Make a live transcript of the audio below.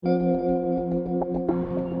And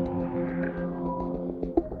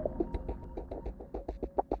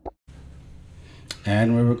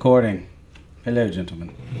we're recording. Hello,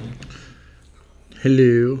 gentlemen.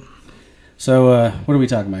 Hello. So, what are we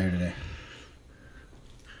talking about here today?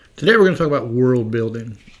 Today we're going to talk about world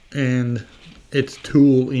building and its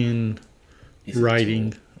tool in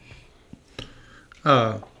writing.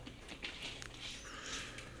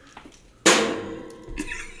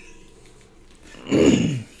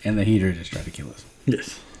 And the heater just tried to kill us.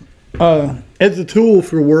 Yes. As a tool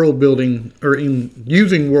for world building, or in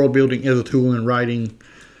using world building as a tool in writing,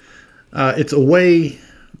 it's a way,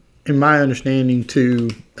 in my understanding, to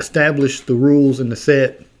establish the rules and the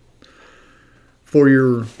set for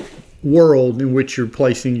your world in which you're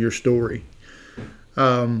placing your story.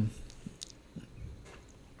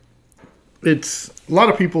 It's a lot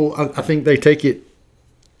of people, I think they take it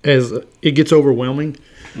as it gets overwhelming,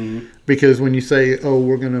 because when you say, oh,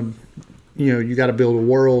 we're going to, you got to build a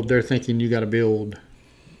world, they're thinking you got to build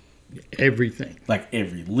everything. Like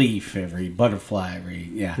every leaf, every butterfly,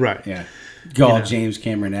 Right. Yeah. Go James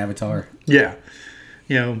Cameron Avatar. Yeah.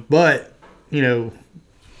 But, you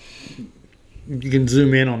can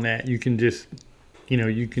zoom in on that. You can just,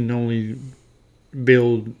 you can only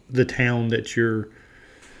build the town that your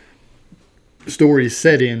story is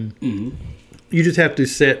set in. Mm-hmm. You just have to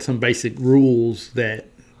set some basic rules that,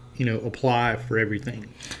 apply for everything.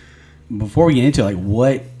 Before we get into it,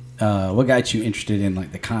 what got you interested in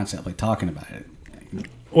the concept, talking about it?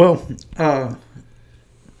 Well, I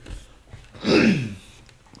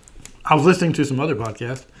was listening to some other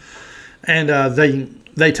podcasts, and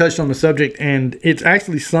they touched on the subject, and it's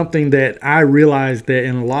actually something that I realized that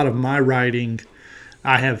in a lot of my writing,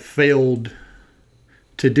 I have failed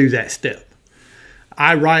to do that step.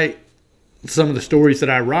 I write some of the stories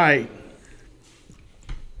that I write.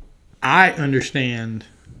 I understand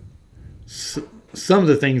some of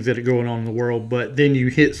the things that are going on in the world, but then you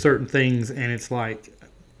hit certain things, and it's like,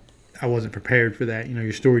 I wasn't prepared for that.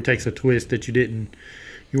 Your story takes a twist that you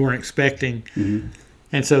weren't expecting. Mm-hmm.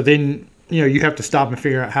 And so then, you have to stop and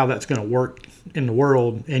figure out how that's going to work in the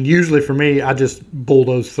world. And usually for me, I just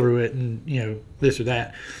bulldoze through it and, this or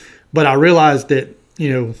that. But I realized that,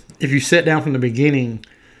 if you sit down from the beginning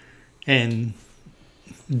and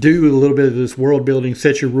do a little bit of this world building,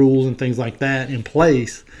 set your rules and things like that in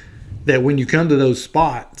place, that when you come to those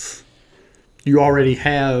spots, you already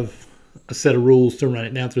have a set of rules to run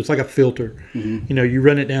it down through. It's like a filter. Mm-hmm. You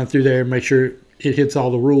run it down through there, make sure it hits all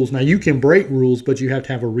the rules. Now, you can break rules, but you have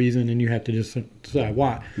to have a reason, and you have to just decide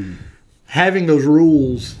why. Mm-hmm. Having those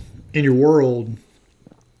rules in your world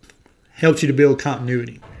helps you to build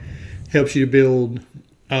continuity, helps you to build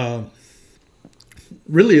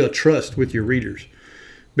really a trust with your readers.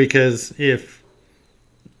 Because if,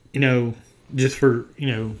 just for,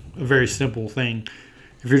 a very simple thing,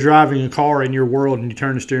 if you're driving a car in your world and you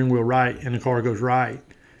turn the steering wheel right and the car goes right,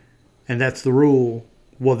 and that's the rule,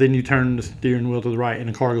 well, then you turn the steering wheel to the right and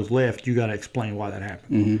the car goes left, you got to explain why that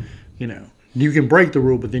happened. Mm-hmm. You can break the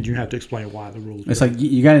rule, but then you have to explain why the rules. It's like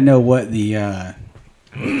you got to know what the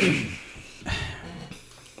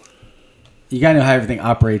you got to know how everything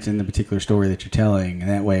operates in the particular story that you're telling, and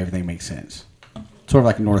that way everything makes sense. Sort of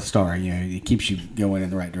like a North Star, it keeps you going in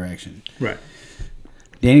the right direction. Right.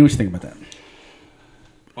 Danny, what you think about that?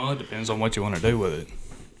 Well, it depends on what you want to do with it.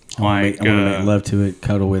 I want to make love to it,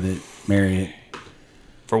 cuddle with it, marry it.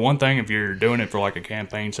 For one thing, if you're doing it for a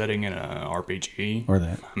campaign setting in an RPG, or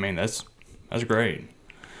that, that's great.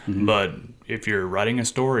 Mm-hmm. But if you're writing a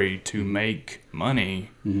story to make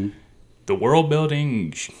money, mm-hmm. the world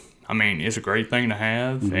building, is a great thing to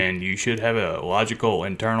have, mm-hmm. and you should have a logical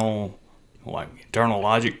internal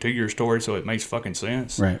logic to your story so it makes fucking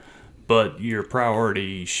sense. Right. But your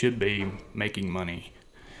priority should be making money.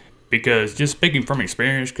 Because just speaking from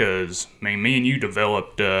experience, because me and you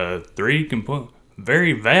developed 3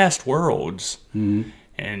 very vast worlds, mm-hmm.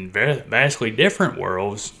 and vastly different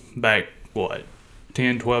worlds back,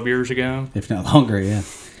 10, 12 years ago? If not longer, yeah.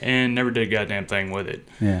 And never did a goddamn thing with it.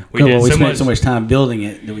 Yeah. We spent so much time building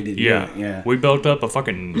it that we didn't do it. Yeah. We built up a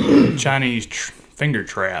fucking Chinese finger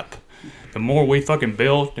trap. The more we fucking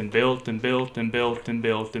built and built and built and built and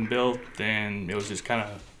built and built, then it was just kind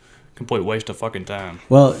of complete waste of fucking time.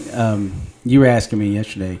 Well, you were asking me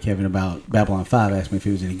yesterday, Kevin, about Babylon 5, asked me if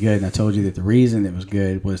it was any good, and I told you that the reason it was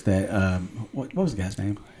good was that, what was the guy's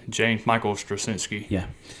name? James Michael Straczynski. Yeah.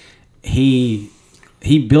 He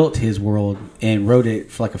built his world and wrote it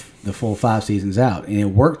for the full 5 seasons out, and it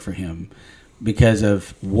worked for him because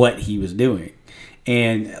of what he was doing.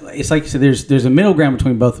 And it's like you said, there's a middle ground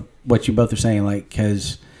between both what you both are saying,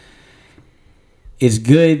 because it's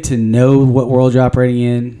good to know what world you're operating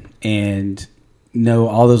in and know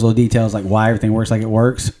all those little details, like why everything works like it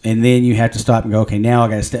works. And then you have to stop and go, okay, now I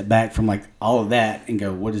got to step back from like all of that and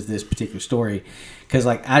go, what is this particular story? Because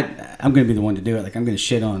like I'm going to be the one to do it. Like I'm going to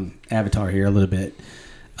shit on Avatar here a little bit.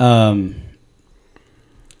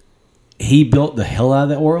 He built the hell out of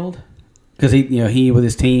that world because he with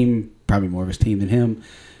his team, probably more of his team than him,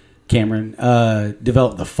 Cameron,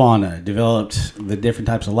 developed the fauna, developed the different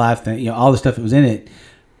types of life, all the stuff that was in it,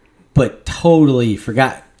 but totally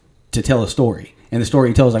forgot to tell a story. And the story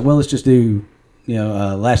he tells like, well, let's just do,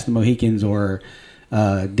 Last of the Mohicans or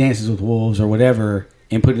Dances with Wolves or whatever,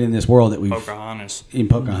 and put it in this world that we've Pocahontas. In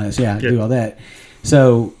Pocahontas, do all that.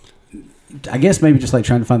 So I guess maybe just like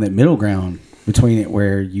trying to find that middle ground between it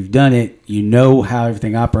where you've done it, you know how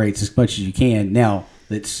everything operates as much as you can. Now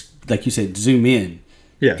let's, like you said, zoom in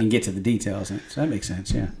and get to the details. So that makes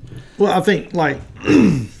sense, yeah. Well, I think like,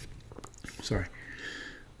 sorry.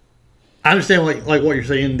 I understand like what you're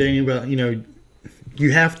saying, Danny, about,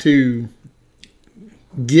 you have to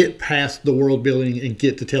get past the world building and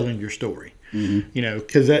get to telling your story. Mm-hmm.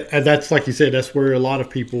 Because that's like you said, that's where a lot of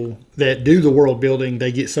people that do the world building,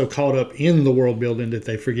 they get so caught up in the world building that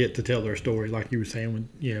they forget to tell their story, like you were saying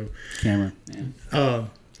with camera. Yeah.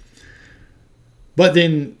 But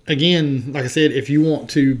then again, like I said, if you want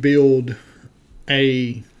to build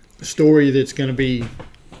a story that's going to be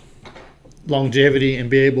longevity and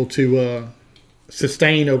be able to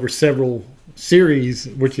sustain over several series,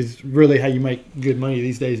 which is really how you make good money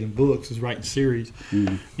these days in books, is writing series.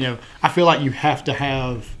 I feel like you have to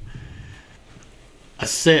have a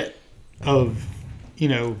set of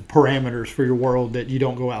parameters for your world that you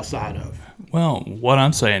don't go outside of. Well, what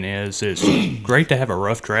I'm saying is it's great to have a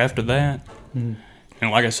rough draft of that, and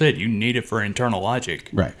like I said, you need it for internal logic,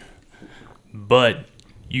 right? But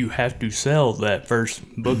you have to sell that first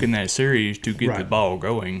book in that series to get the ball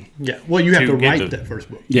going. Yeah, well, you have to write that first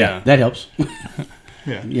book. Yeah, that helps.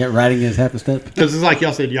 Yeah, writing is half the step. Because it's like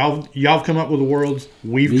y'all said, y'all come up with the worlds.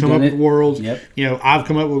 We've come up with worlds. Yep. I've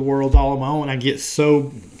come up with worlds all on my own. I get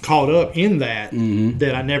so caught up in that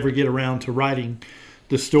that I never get around to writing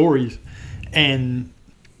the stories, and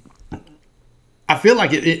I feel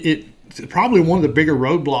like it's probably one of the bigger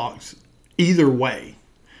roadblocks either way.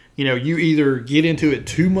 You either get into it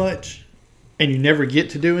too much and you never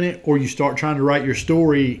get to doing it, or you start trying to write your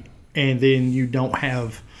story and then you don't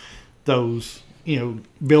have those,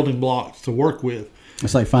 building blocks to work with.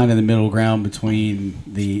 It's like finding the middle ground between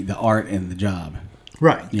the art and the job.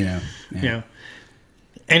 Right. Yeah.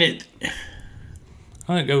 And it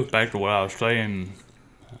goes back to what I was saying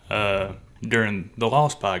during the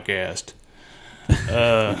Lost podcast.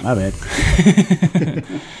 My bad.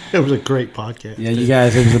 It was a great podcast. Yeah, you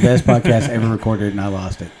guys, it was the best podcast ever recorded, and I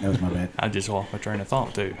lost it. That was my bad. I just lost my train of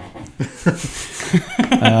thought too.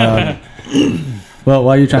 Well,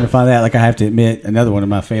 while you're trying to find that, like I have to admit, another one of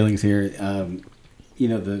my failings here. Kevin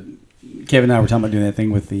and I were talking about doing that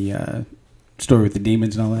thing with the story with the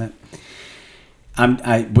demons and all that.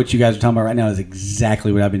 What you guys are talking about right now is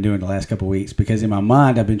exactly what I've been doing the last couple of weeks, because in my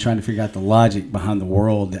mind I've been trying to figure out the logic behind the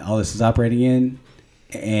world that all this is operating in,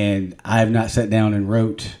 and I have not sat down and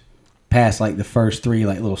wrote past like the first 3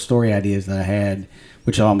 like little story ideas that I had,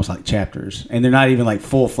 which are almost like chapters, and they're not even like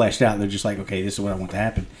full fleshed out. They're just like, okay, this is what I want to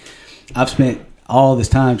happen. I've spent all this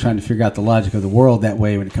time trying to figure out the logic of the world. That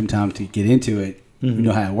way, when it comes time to get into it, you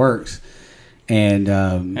know how it works. And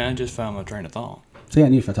I just found my train of thought. So yeah, I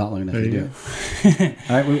knew if I taught long enough to do it.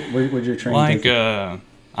 All right, where'd your train take you?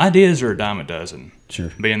 Ideas are a dime a dozen. Sure.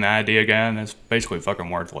 Being the idea guy, that's basically fucking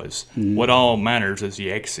worthless. What all matters is the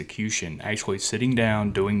execution, actually sitting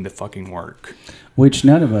down, doing the fucking work. Which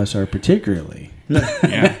none of us are particularly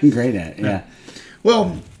great at. Yeah.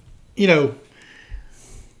 Well, the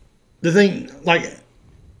thing, like,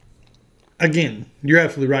 again, you're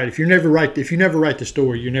absolutely right. If you never write the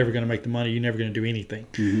story, you're never going to make the money. You're never going to do anything.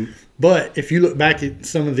 Mm-hmm. But if you look back at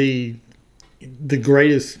some of the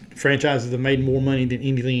greatest franchises that made more money than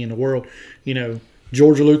anything in the world,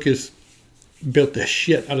 George Lucas built the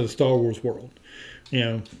shit out of the Star Wars world.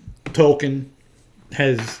 Tolkien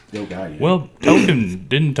has. Well,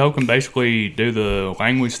 didn't Tolkien basically do the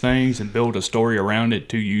language things and build a story around it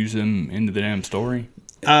to use them into the damn story?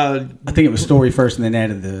 I think it was story first, and then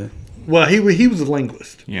added the. Well, he was a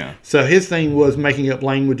linguist. Yeah. So his thing was making up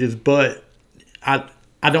languages, but I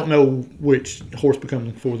don't know which horse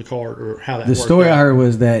becomes before the cart or how that worked. The story I heard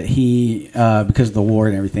was that he, because of the war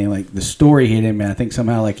and everything, like the story hit him, and I think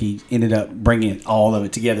somehow like he ended up bringing all of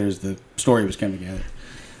it together as the story was coming together.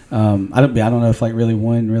 I don't know if like really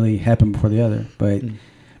one really happened before the other, but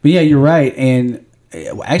yeah, you're right. And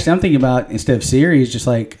actually, I'm thinking about, instead of series, just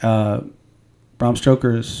like Bram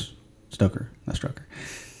Stoker's not Stoker.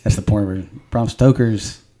 That's the porn version. Bram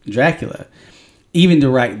Stoker's Dracula. Even to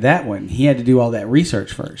write that one, he had to do all that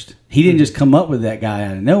research first. He didn't just come up with that guy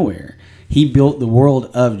out of nowhere. He built the world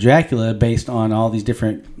of Dracula based on all these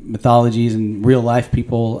different mythologies and real life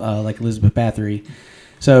people like Elizabeth Bathory.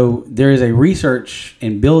 So there is a research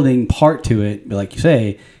and building part to it. But like you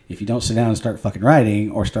say, if you don't sit down and start fucking writing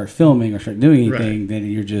or start filming or start doing anything, then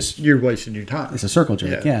you're wasting your time. It's a circle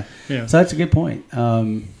jerk. Yeah. Yeah. So that's a good point.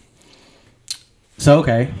 So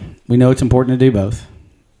okay, we know it's important to do both.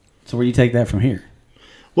 So where do you take that from here?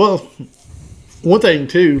 Well, one thing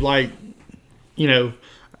too, like, you know,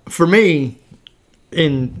 for me,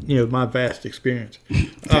 in, you know, my vast experience,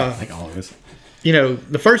 like all of us. you know,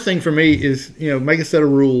 the first thing for me is, you know, make a set of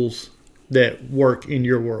rules that work in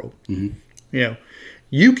your world. Mm-hmm. You know,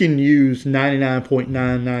 you can use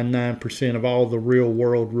 99.999% of all the real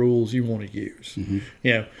world rules you want to use. Mm-hmm.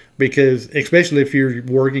 You know, because especially if you're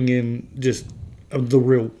working in just the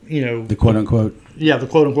real, you know, The quote unquote. yeah, the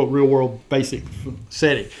quote unquote real world basic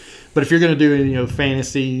setting. But if you're going to do, you know,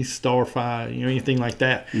 fantasy, sci-fi, you know, anything like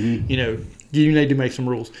that, Mm-hmm. you know, you need to make some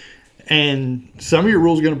rules. And some of your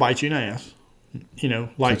rules are going to bite you in the ass. You know,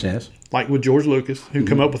 like Such as? like with George Lucas, who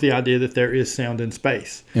come up with the idea that there is sound in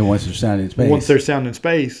space. And once there's sound in space. Once there's sound in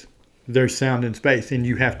space, there's sound in space, and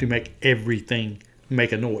you have to make everything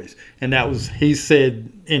make a noise. And that was, he said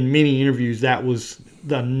in many interviews, that was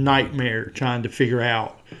the nightmare trying to figure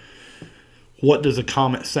out what does a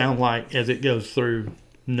comet sound like as it goes through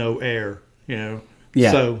no air, you know.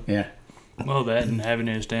 Yeah. So yeah. Well, that and having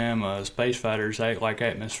his damn space fighters act like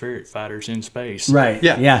atmospheric fighters in space. Right.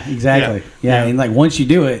 Yeah. Yeah, exactly. Yeah. Yeah. And like once you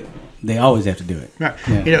do it, they always have to do it. right.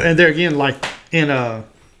 Yeah. You know, and there again, like in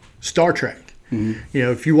Star Trek, Mm-hmm. you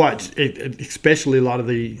know, if you watch it, especially a lot of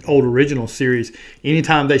the old original series,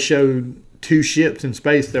 anytime they showed two ships in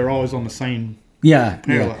space, they're always on the same Yeah.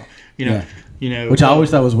 parallel. Yeah. You know, Yeah. you know, Which I always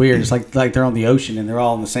thought was weird. It's like they're on the ocean and they're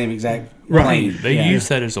all on the same exact plane. They yeah. used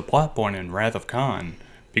that as a plot point in Wrath of Khan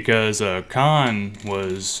because Khan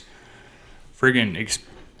was friggin'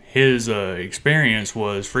 his experience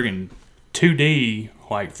was friggin' 2D,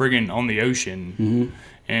 like friggin' on the ocean, Mm-hmm.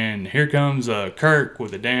 and here comes Kirk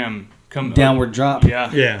with a damn Downward drop.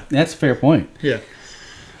 Yeah, yeah, That's a fair point. yeah.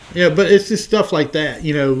 Yeah, but it's just stuff like that,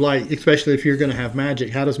 you know, like especially if you're going to have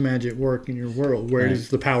magic. How does magic work in your world? Where Right. does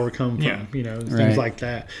the power come from? Yeah. You know, things Right. like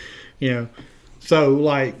that. You know, so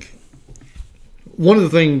like one of the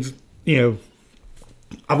things, you know,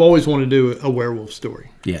 I've always wanted to do a werewolf story,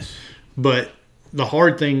 Yes. but the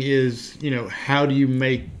hard thing is, you know, how do you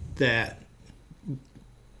make that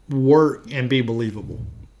work and be believable?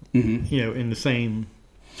 Mm-hmm. You know, in the same.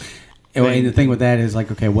 And the thing with that is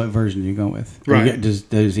like, okay, what version are you going with? Right.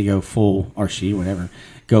 Does he go full, or she, whatever,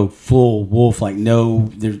 go full wolf? Like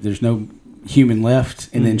there's no human left,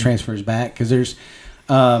 and then transfers back because there's,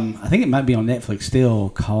 I think it might be on Netflix still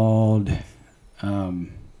called, oh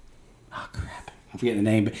crap, I forget the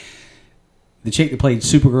name, but the chick that played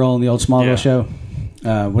Supergirl in the old Smallville show,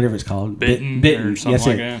 whatever it's called, Bitten or something Yes,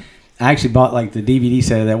 like it. that. I actually bought like the DVD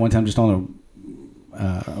set of that one time just on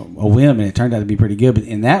a whim, and it turned out to be pretty good. But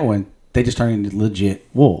in that one, they just turn into legit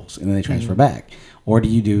wolves, and then they transfer back. Or do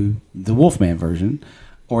you do the Wolfman version,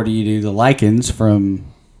 or do you do the Lycans from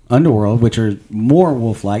Underworld, which are more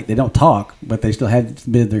wolf-like? They don't talk, but they still have a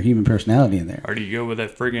bit of their human personality in there. Or do you go with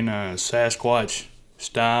that friggin' Sasquatch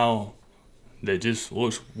style that just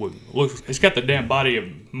looks? It's got the damn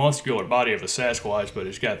muscular body of a Sasquatch, but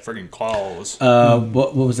it's got friggin' claws.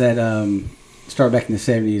 What was that? Start back in the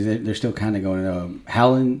 70s. They're still kind of going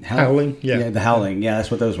howling. Yeah. The howling. Yeah, that's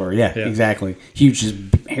what those were. Yeah, Yeah. exactly. Huge, just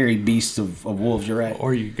hairy beasts of wolves. You're right.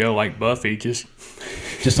 Or you go like Buffy, just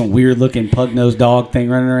Some weird looking pug nosed dog thing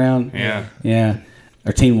running around. yeah. Yeah.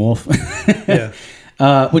 Or Teen Wolf. Yeah.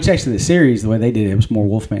 Which actually the series, the way they did it, was more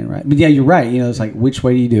Wolfman, right? But yeah, you're right. You know, it's like, which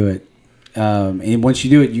way do you do it? And once you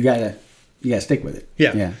do it, you gotta stick with it.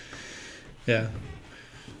 Yeah. Yeah.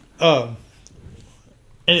 Yeah.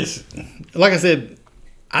 And it's like I said,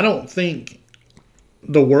 I don't think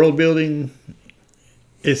the world building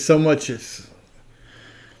is so much as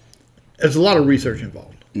there's a lot of research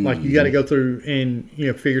involved. Like you got to go through and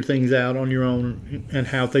figure things out on your own and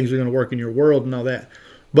how things are going to work in your world and all that.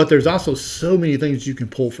 But there's also so many things you can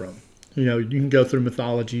pull from. You can go through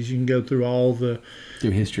mythologies, you can go through all the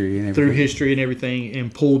Through history and everything.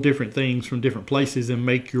 and pull different things from different places and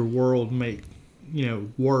make your world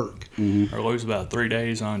work. Or lose about 3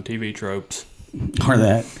 days on TV tropes. Or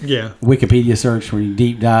that. Yeah. Wikipedia search where you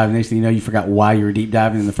deep dive, and next thing you know, you forgot why you were deep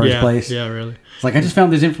diving in the first place. Yeah, really. It's like, I just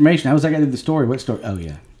found this information. How was I going to do the story? What story? Oh,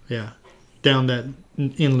 yeah. Yeah. Down that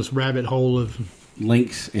endless rabbit hole of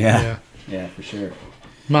Links. Yeah. Yeah, for sure.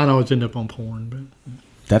 Mine always end up on porn, but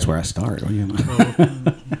That's where I start.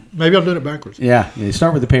 maybe I'm doing it backwards. Yeah, you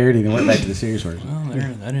start with the parody and then went back to the serious version. Well,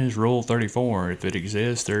 that is Rule 34. If it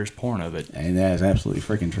exists, there's porn of it. And that is absolutely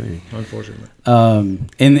freaking true. Unfortunately.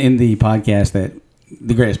 In the podcast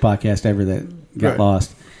the greatest podcast ever that got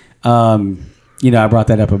lost, I brought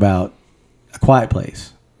that up about A Quiet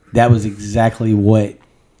Place. That was exactly what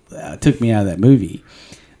took me out of that movie.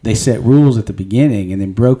 They set rules at the beginning and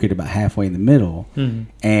then broke it about halfway in the middle. Mm-hmm.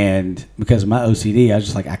 And because of my OCD, I was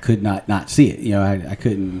just like, I could not see it. I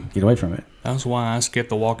couldn't get away from it. That's why I skipped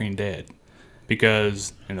The Walking Dead.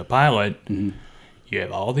 Because in the pilot, you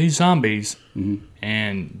have all these zombies,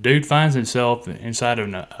 and dude finds himself inside of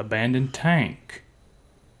an abandoned tank.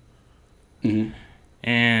 Mm-hmm.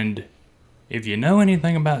 And if you know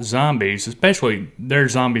anything about zombies, especially their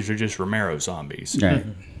zombies are just Romero zombies. Right.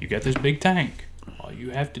 You got this big tank. All you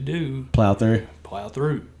have to do plow through.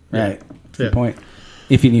 Right. Good point.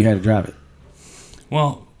 If you knew how to drive it.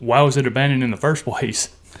 Well, why was it abandoned in the first place?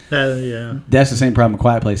 Yeah. That's the same problem A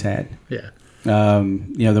Quiet Place had. Yeah.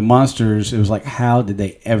 The monsters, it was like, how did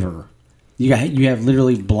they ever? You have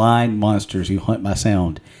literally blind monsters who hunt by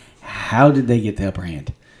sound. How did they get the upper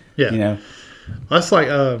hand? Yeah. That's like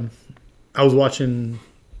I was watching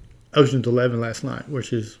Ocean's 11 last night,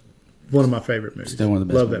 which is one of my favorite movies. Still one of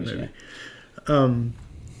the best movies. Love that movie. Yeah.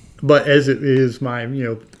 But as it is my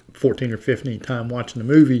 14th or 15th time watching the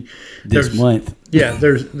movie this month,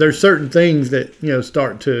 there's certain things that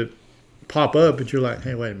start to pop up, and you're like,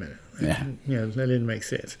 hey, wait a minute, that didn't make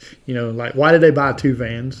sense. Like, why did they buy 2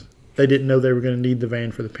 vans? They didn't know they were going to need the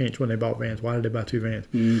van for the pinch when they bought vans. Why did they buy 2 vans?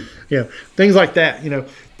 Mm. Things like that.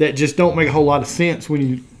 That just don't make a whole lot of sense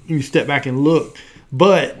when you step back and look.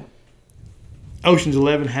 But Ocean's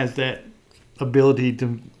 11 has that ability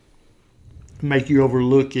to make you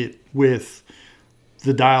overlook it with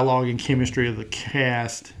the dialogue and chemistry of the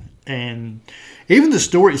cast, and even the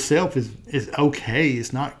story itself is okay.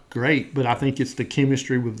 It's not great, but I think it's the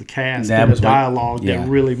chemistry with the cast and the dialogue that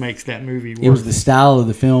really makes that movie work. It was the style of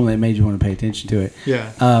the film that made you want to pay attention to it.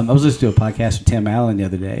 Yeah. I was listening to a podcast with Tim Allen the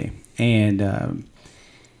other day, and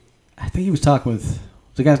I think he was talking with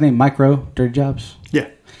the guy's name Micro Dirty Jobs. Yeah.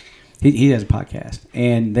 He has a podcast,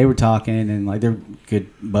 and they were talking, and like they're good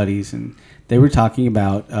buddies, and they were talking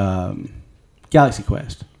about Galaxy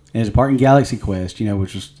Quest. And there's a part in Galaxy Quest,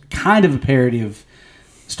 which was kind of a parody of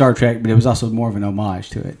Star Trek, but it was also more of an homage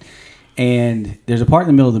to it. And there's a part in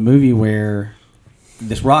the middle of the movie where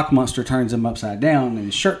this rock monster turns him upside down, and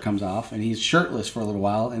his shirt comes off, and he's shirtless for a little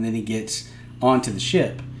while, and then he gets onto the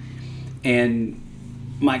ship. And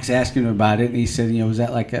Mike's asking him about it, and he said, was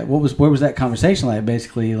that like where was that conversation like?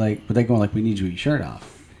 Basically, like, were they going like, we need you with your shirt off?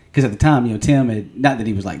 Because at the time, Tim had, not that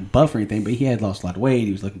he was like buff or anything, but he had lost a lot of weight.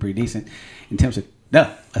 He was looking pretty decent. And Tim said,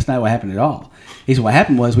 no, that's not what happened at all. He said, what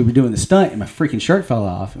happened was we were doing the stunt and my freaking shirt fell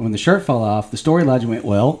off. And when the shirt fell off, the story logic went,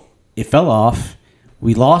 well, it fell off.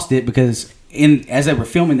 We lost it because as they were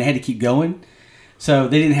filming, they had to keep going. So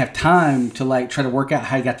they didn't have time to like try to work out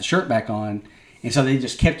how he got the shirt back on. And so they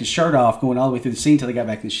just kept his shirt off going all the way through the scene until they got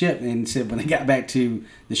back to the ship. And said when they got back to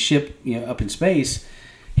the ship, up in space,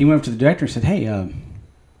 he went up to the director and said, hey,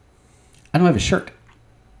 I don't have a shirt.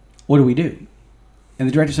 What do we do? And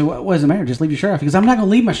the director said, what does it matter? Just leave your shirt off. Because I'm not going to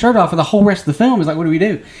leave my shirt off for the whole rest of the film. It's like, what do we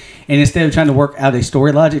do? And instead of trying to work out a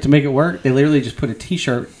story logic to make it work, they literally just put a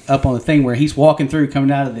T-shirt up on the thing where he's walking through, coming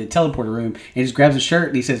out of the teleporter room, and he just grabs a shirt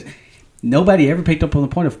and he says, nobody ever picked up on the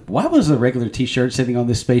point of, why was a regular T-shirt sitting on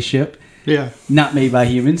this spaceship? Yeah. Not made by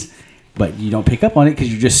humans. But you don't pick up on it because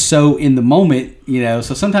you're just so in the moment,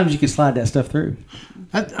 So sometimes you can slide that stuff through.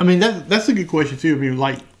 That's a good question, too.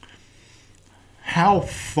 Like, how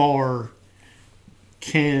far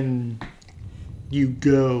can you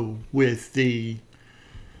go with the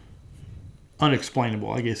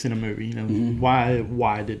unexplainable, I guess, in a movie?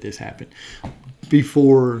 Why did this happen?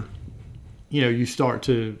 Before, you start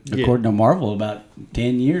to according to Marvel, about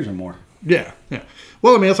 10 years or more. Yeah.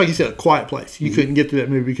 Well, that's like you said, A Quiet Place. You couldn't get to that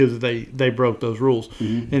movie because they broke those rules.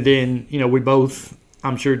 Mm-hmm. And then, we both,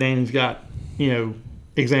 I'm sure Danny's got,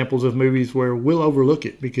 examples of movies where we'll overlook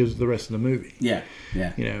it because of the rest of the movie. Yeah.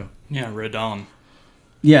 Yeah, Red Dawn.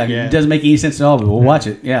 Yeah, it doesn't make any sense at all, but we'll watch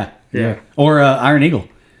it. Yeah. Or Iron Eagle.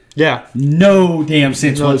 Yeah. No damn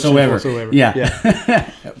sense whatsoever.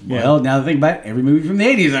 Yeah. Well, now that I think about it, every movie from the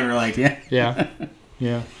 80s I ever liked,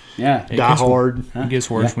 Yeah. Die Hard. It gets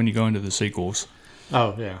worse when you go into the sequels.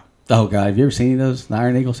 Oh, yeah. Oh, God. Have you ever seen any of those, the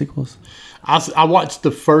Iron Eagle sequels? I watched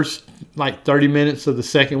the first, 30 minutes of the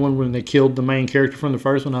second one when they killed the main character from the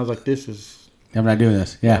first one. I was like, this is I'm not doing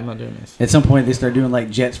this. Yeah. I'm not doing this. At some point, they start doing like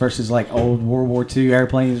jets versus like old World War II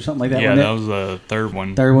airplanes or something like that. Yeah, wasn't that it? was the third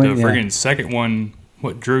one. Third one, The yeah. friggin' second one,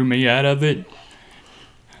 what drew me out of it,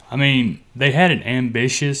 I mean, they had an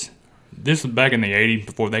ambitious. This was back in the 80s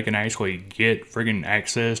before they can actually get friggin'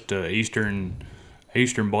 access to Eastern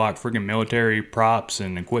Bloc friggin' military props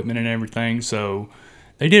and equipment and everything. So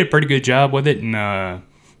they did a pretty good job with it. And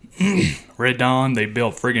Red Dawn, they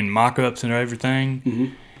built friggin' mock-ups and everything. Mm-hmm.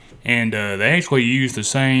 And they actually used the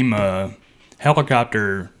same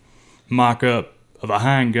helicopter mock-up of a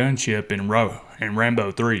Hind gunship in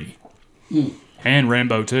Rambo 3 and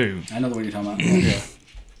Rambo 2. I know the one you're talking about. Yeah.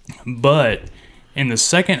 But in the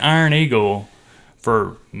second Iron Eagle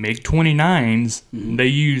for MiG-29s, they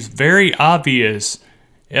used very obvious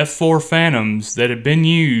F-4 Phantoms that had been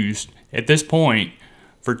used at this point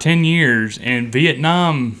for 10 years in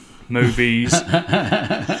Vietnam movies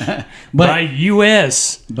by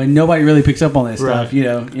U.S. But nobody really picks up on that Right. stuff, you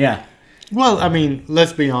know. Yeah. Well, I mean,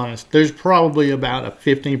 let's be honest. There's probably about a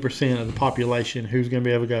 15% of the population who's going to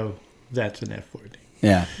be able to go, that's an F-14.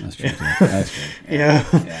 Yeah, that's true. That's true. Yeah.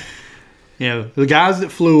 Yeah. You know, the guys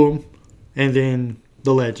that flew them, and then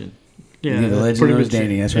the legend. Yeah, the legend pretty knows much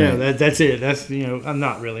Danny. it. That's Yeah, right. that's it. That's, you know, I'm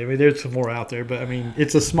not really. I mean, there's some more out there, but I mean,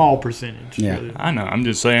 it's a small percentage. Yeah. really. I know. I'm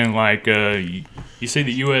just saying, like, you see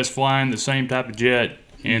the U.S. flying the same type of jet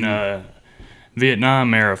in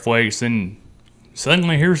Vietnam era flights, then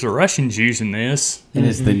suddenly here's the Russians using this. And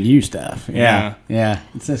it's the new stuff. Yeah.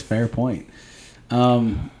 It's a fair point.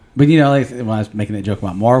 But, you know, like when I was making that joke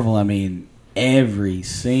about Marvel, I mean, every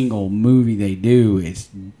single movie they do is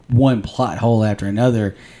one plot hole after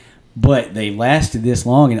another. But they lasted this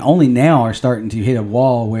long and only now are starting to hit a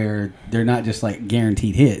wall where they're not just like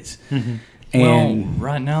guaranteed hits. Mm-hmm. And Well,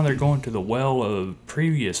 right now they're going to the well of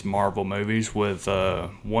previous Marvel movies with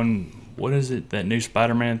what is it, that new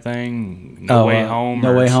Spider-Man thing, No Way Home?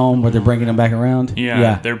 No or Way Home, where they're bringing them back around.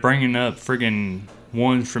 Yeah, they're bringing up friggin'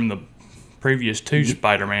 ones from the previous two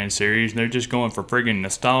Spider-Man series. And they're just going for friggin'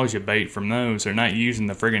 nostalgia bait from those. They're not using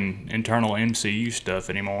the friggin' internal MCU stuff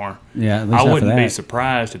anymore. Yeah, at least I not wouldn't for be that.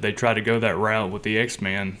 surprised if they try to go that route with the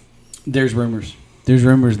X-Men. There's rumors. There's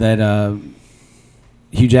rumors that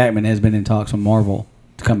Hugh Jackman has been in talks with Marvel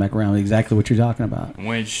to come back around with exactly what you're talking about.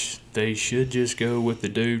 Which they should just go with the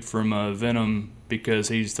dude from Venom because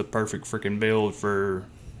he's the perfect freaking build for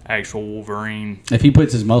actual Wolverine. If he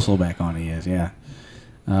puts his muscle back on, he is, yeah.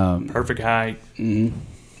 Perfect height.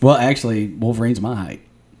 Well, actually, Wolverine's my height.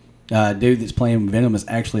 Dude that's playing Venom is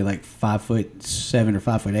actually like 5'7" or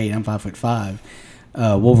 5'8". I'm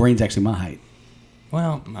 5'5". Wolverine's actually my height.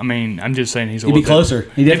 Well, I mean, I'm just saying he's a He'd be little bit- closer.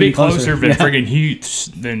 He'd He'd definitely be be closer. closer than Yeah.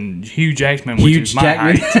 friggin' Hugh Jackman, which Huge is my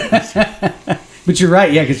Jackman. height. But you're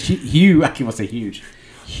right, yeah, because Hugh, I can't want to say huge.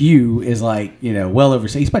 Hugh is like, you know, well over,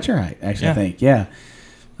 he's about your height, actually, Yeah. I think, yeah.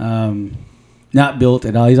 Not built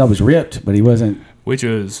at all. He's always ripped, but he wasn't. Which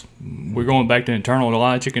is, we're going back to internal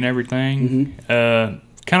logic and everything. Kind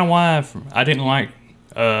of why I didn't like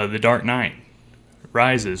The Dark Knight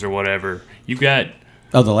Rises or whatever. You got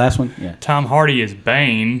Oh, the last one? Yeah. Tom Hardy as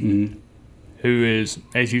Bane, who is,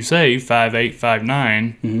 as you say, 5'8",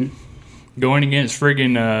 5'9", going against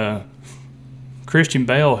friggin' Christian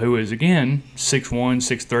Bale, who is, again, 6'1",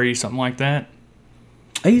 6'3", something like that.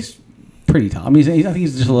 He's pretty tall. I mean, I think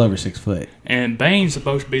he's just a little over 6 foot. And Bane's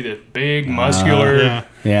supposed to be the big, muscular... Yeah.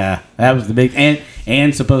 Yeah, that was the big,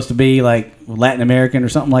 and supposed to be like Latin American or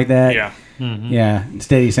something like that. Yeah. Yeah,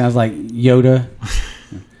 instead he sounds like Yoda.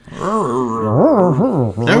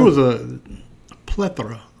 There was a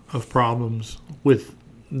plethora of problems with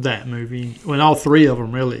that movie. When all three of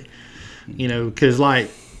them, really. You know, because,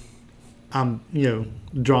 like, I'm, you know,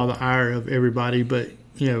 draw the ire of everybody, but,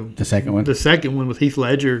 you know. The second one? The second one with Heath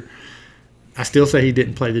Ledger, I still say he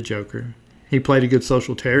didn't play the Joker. He played a good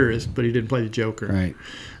social terrorist, but he didn't play the Joker. Right.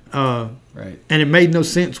 Right. And it made no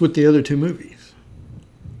sense with the other two movies.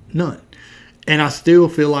 None. And I still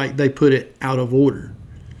feel like they put it out of order.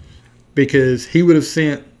 Because he would have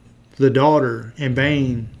sent the daughter and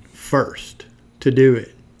Bane first to do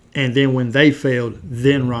it. And then when they failed,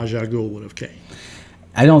 then Ra's al Ghul would have came.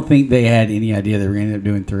 I don't think they had any idea they were going to end up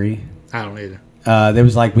doing 3. I don't either. There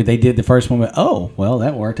was like, they did the first one, but oh, well,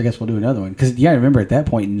 that worked. I guess we'll do another one. Because you got to remember, at that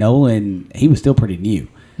point, Nolan, he was still pretty new.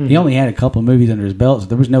 He only had a couple of movies under his belt, so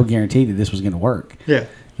there was no guarantee that this was going to work. Yeah.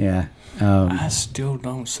 Yeah. I still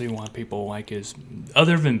don't see why people like his...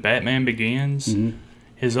 Other than Batman Begins,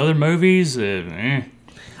 his other movies,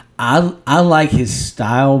 I like his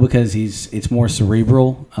style because it's more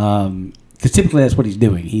cerebral. Because typically that's what he's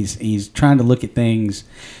doing. He's trying to look at things.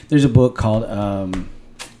 There's a book called...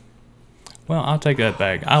 Well, I'll take that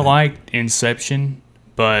back. I liked Inception,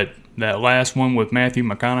 but That last one with Matthew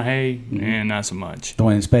McConaughey, and not so much. The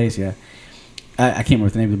one in space, yeah. I can't remember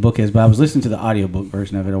what the name of the book is, but I was listening to the audiobook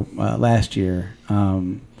version of it last year,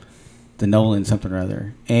 the Nolan something or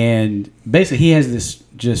other. And basically he has this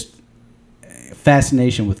just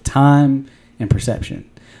fascination with time and perception.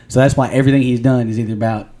 So that's why everything he's done is either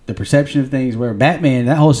about the perception of things, where Batman,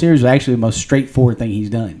 that whole series was actually the most straightforward thing he's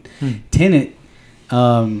done. Tenet,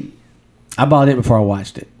 I bought it before I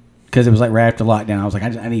watched it because it was like right after lockdown. I was like,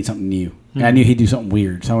 I need something new. And I knew he'd do something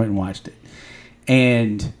weird, so I went and watched it.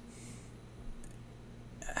 And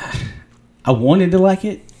I wanted to like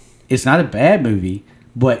it. It's not a bad movie,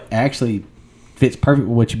 but actually fits perfect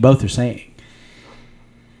with what you both are saying.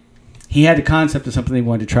 He had the concept of something he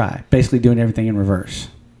wanted to try, basically doing everything in reverse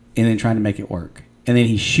and then trying to make it work. And then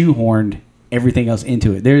he shoehorned everything else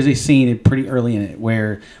into it. There's a scene pretty early in it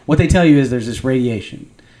where what they tell you is there's this radiation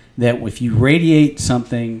that if you radiate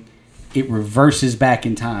something, it reverses back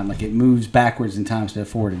in time. Like it moves backwards in time instead of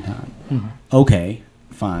forward in time. Mm-hmm. Okay,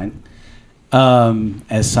 fine.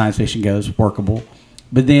 As science fiction goes, workable.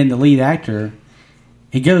 But then the lead actor,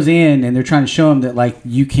 he goes in and they're trying to show him that like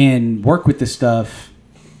you can work with this stuff,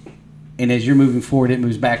 and as you're moving forward, it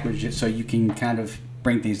moves backwards just so you can kind of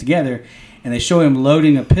bring things together. And they show him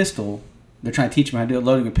loading a pistol. They're trying to teach him how to do it,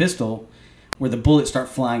 loading a pistol where the bullets start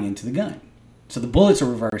flying into the gun. So the bullets are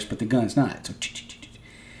reversed, but the gun's not. So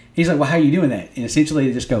he's like, well, how are you doing that? And essentially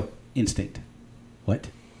they just go, instinct. What?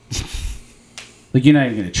 Like, you're not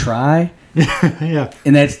even going to try? Yeah.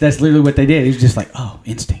 And that's literally what they did. He's just like, oh,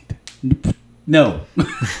 instinct. No.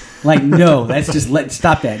 Like, no, that's just,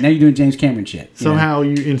 stop that. Now you're doing James Cameron shit. Somehow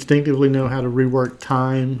you instinctively know how to rework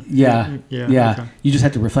time. Yeah. Okay. You just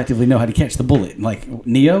have to reflectively know how to catch the bullet. Like,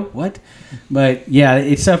 Neo? What? But, yeah,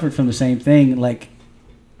 it suffered from the same thing. Like,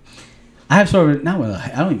 I have sort of,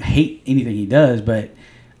 I don't even hate anything he does, but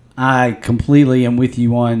I completely am with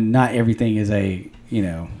you on not everything is a,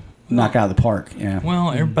 knock out of the park. Yeah.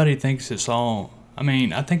 Well, everybody thinks it's all, I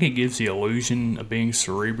think it gives the illusion of being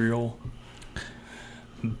cerebral.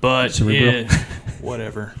 But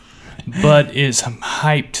whatever. But it's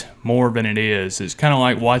hyped more than it is. It's kind of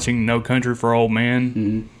like watching No Country for Old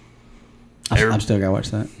Men. Mm-hmm. I'm still got to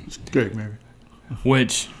watch that. It's good, maybe.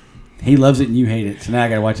 Which... He loves it and you hate it, so now I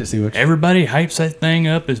gotta watch it, see what. Everybody hypes that thing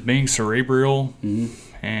up as being cerebral,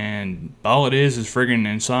 and all it is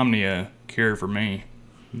friggin' insomnia cure for me.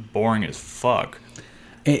 Boring as fuck.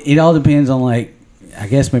 It all depends on, like, I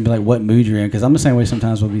guess maybe like what mood you're in, because I'm the same way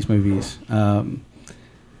sometimes with these movies. I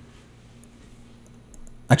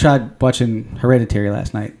tried watching Hereditary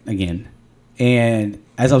last night again, and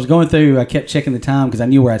as I was going through, I kept checking the time because I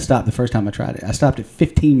knew where I'd stopped the first time I tried it. I stopped at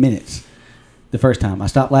 15 minutes. The first time I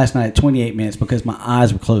stopped last night at 28 minutes because my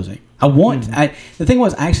eyes were closing. The thing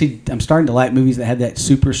was, I'm starting to like movies that have that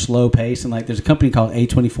super slow pace, and like there's a company called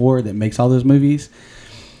A24 that makes all those movies.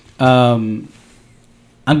 I'm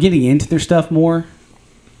getting into their stuff more.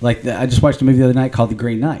 Like I just watched a movie the other night called The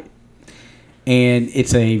Green Knight, and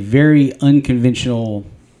it's a very unconventional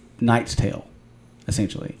knight's tale,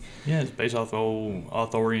 essentially. Yeah, it's based off the old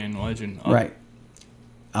Arthurian legend. Right.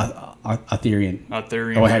 Arthurian.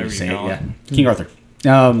 Arthurian. Oh, I had to say it. Yeah, King Arthur.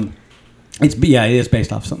 It is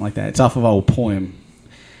based off something like that. It's off of an old poem,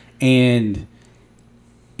 and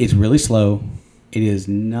it's really slow. It is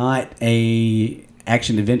not a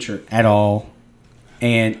action adventure at all,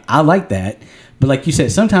 and I like that. But like you said,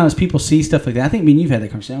 sometimes people see stuff like that. I think me and you've had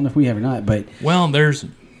that conversation. I don't know if we have or not, but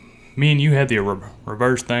me and you had the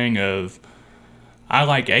reverse thing of. I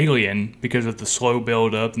like Alien because of the slow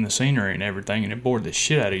build up and the scenery and everything, and it bored the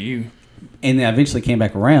shit out of you. And then I eventually came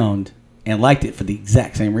back around and liked it for the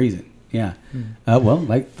exact same reason. Yeah.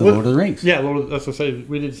 Like Lord of the Rings. Yeah, that's what I say.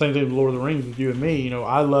 We did the same thing with Lord of the Rings with you and me.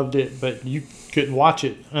 I loved it, but you couldn't watch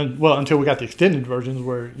it until we got the extended versions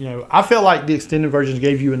where, I felt like the extended versions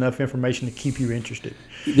gave you enough information to keep you interested.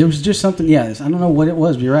 There was just something, I don't know what it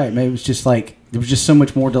was, but you're right. Maybe it was just like, there was just so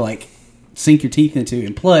much more to like sink your teeth into.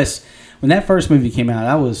 And plus, when that first movie came out,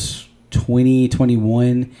 I was 20,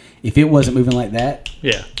 21. If it wasn't moving like that,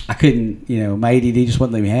 I couldn't, my ADD just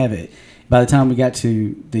wouldn't let me have it. By the time we got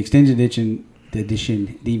to the extended edition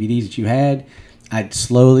DVDs that you had, I'd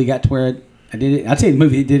slowly got to where I did it. I'd say the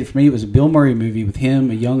movie that did it for me, it was a Bill Murray movie with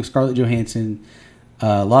him, a young Scarlett Johansson,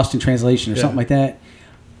 Lost in Translation or something like that.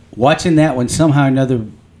 Watching that one somehow or another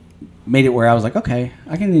made it where I was like, okay,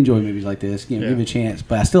 I can enjoy movies like this, give it a chance.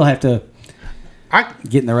 But I still have to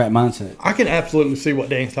get in the right mindset. I can absolutely see what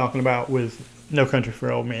Dan's talking about with No Country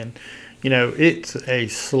for Old Men. It's a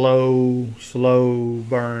slow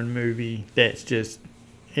burn movie that's just,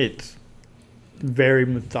 it's very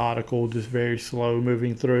methodical, just very slow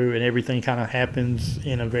moving through, and everything kind of happens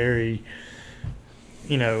in a very,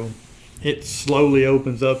 it slowly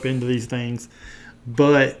opens up into these things.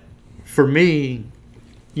 But for me,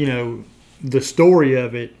 the story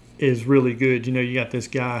of it is really good. You got this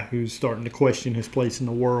guy who's starting to question his place in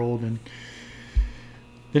the world, and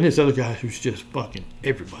then this other guy who's just fucking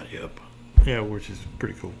everybody up. Yeah, which is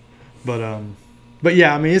pretty cool. But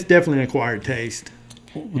yeah, I mean, it's definitely an acquired taste.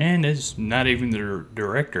 And it's not even the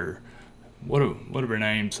director. What are their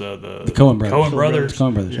names? The Coen brothers. Coen brothers.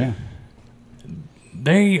 Coen brothers, yeah.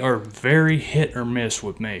 They are very hit or miss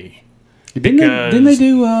with me. Didn't they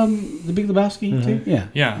do The Big Lebowski too?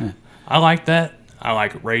 Yeah. I like that. I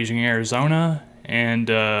like Raising Arizona, and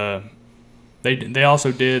they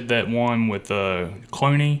also did that one with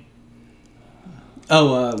Clooney.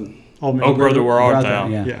 Oh, Brother, Where Art Thou?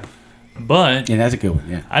 Yeah. But that's a good one.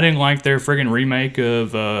 Yeah, I didn't like their friggin' remake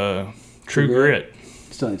of True Grit.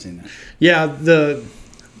 Still ain't seen that. Yeah, the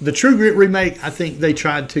True Grit remake, I think they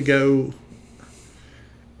tried to go.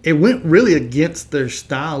 It went really against their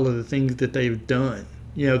style of the things that they've done.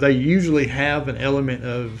 They usually have an element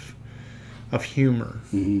of humor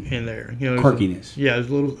in there. Quirkiness. It's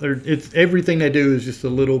a little. It's everything they do is just a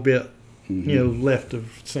little bit, left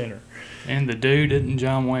of center. And the dude isn't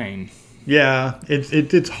John Wayne. Yeah,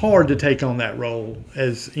 it's hard to take on that role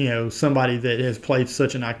as somebody that has played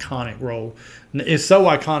such an iconic role. It's so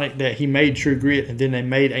iconic that he made True Grit, and then they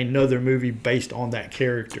made another movie based on that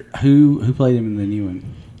character. Who played him in the new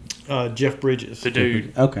one? Jeff Bridges, the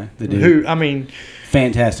dude. Okay, the dude. Who, I mean,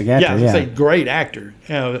 fantastic actor. Yeah, he's a great actor.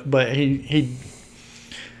 But he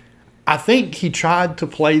I think he tried to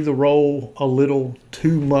play the role a little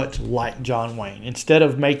too much like John Wayne. Instead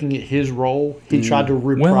of making it his role, he tried to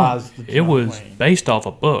reprise the John it was Wayne. Based off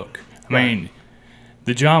a book. I mean,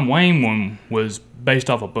 the John Wayne one was based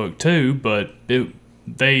off a book too, but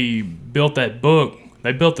they built that book.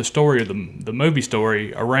 They built the story of the movie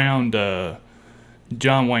story around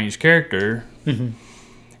John Wayne's character,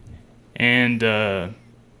 and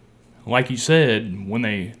like you said, when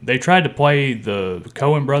they tried to play the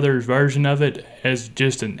Coen brothers version of it as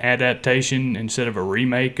just an adaptation instead of a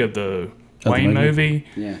remake of the Wayne movie.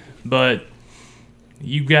 Yeah. But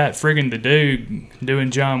you got friggin' the dude doing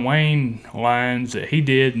John Wayne lines that he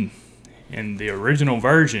did in the original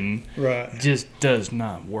version. Right. Just does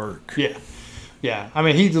not work. Yeah. Yeah. I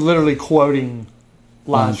mean, he's literally quoting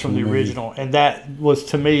lines from the original, and that was,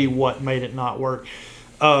 to me, what made it not work.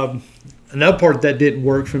 Another part that didn't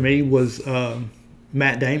work for me was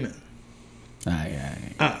Matt Damon.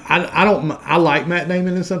 I like Matt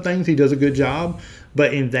Damon in some things. He does a good job,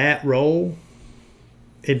 but in that role,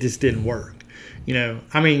 it just didn't work.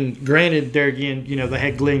 I mean, granted, there again, they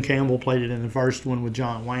had Glenn Campbell played it in the first one with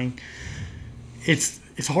John Wayne. It's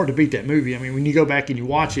hard to beat that movie. I mean, when you go back and you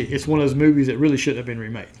watch it, it's one of those movies that really shouldn't have been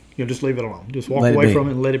remade. Just leave it alone. Just walk away from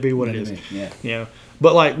it and let it be what it is. Yeah.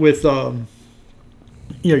 But like with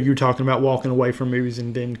you were talking about walking away from movies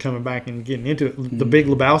and then coming back and getting into it. The Big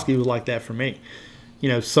Lebowski was like that for me.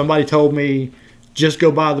 Somebody told me, just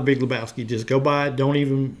go buy The Big Lebowski. Just go buy it. Don't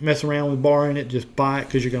even mess around with borrowing it. Just buy it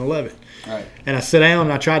because you're going to love it. Right. And I sat down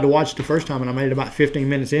and I tried to watch it the first time, and I made it about 15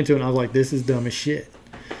 minutes into it, and I was like, this is dumb as shit.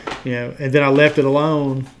 And then I left it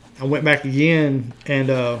alone. I went back again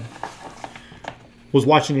and was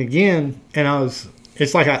watching it again, and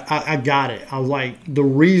it's like I got it. I was like, the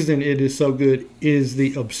reason it is so good is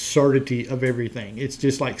the absurdity of everything. It's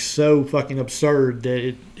just like so fucking absurd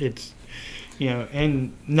that it's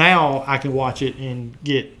and now I can watch it and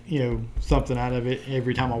get something out of it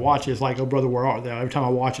every time I watch it. It's like, oh brother, where art thou? Every time I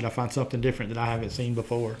watch it, I find something different that I haven't seen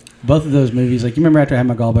before. Both of those movies, like, you remember after I had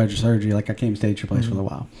my gallbladder surgery, like, I came and stayed at your place for a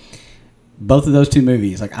while. Both of those two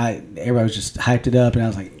movies, like, everybody was just hyped it up, and I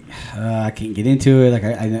was like, I can't get into it. Like,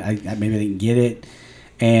 I maybe I didn't get it.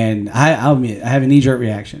 And I'll admit, I have a knee-jerk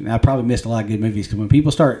reaction. I probably missed a lot of good movies because when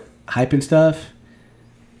people start hyping stuff,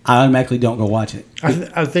 I automatically don't go watch it.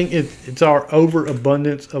 I think it's our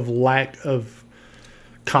overabundance of lack of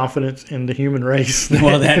confidence in the human race.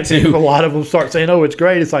 Well, that too. A lot of them start saying, "Oh, it's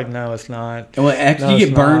great." It's like, no, it's not. Well, actually, you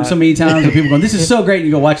get burned so many times when people go, "This is so great," and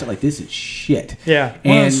you go watch it like, "This is shit." Yeah.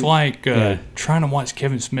 Well, it's like trying to watch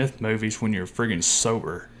Kevin Smith movies when you're friggin'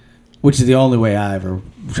 sober. Which is the only way I ever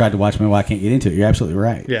tried to watch them. Why I can't get into it. You're absolutely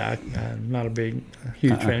right. Yeah, I'm not a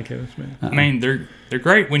huge fan of Kevin Smith. I mean, they're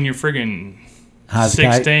great when you're friggin'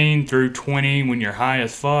 16 through 20 when you're high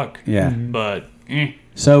as fuck. Yeah. But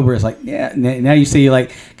sober, it's like, yeah. Now you see,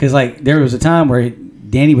 like, because like there was a time where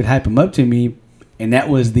Danny would hype him up to me, and that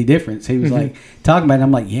was the difference. He was like talking about it, and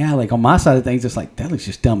I'm like, yeah, like on my side of things, it's like, that looks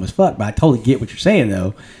just dumb as fuck. But I totally get what you're saying,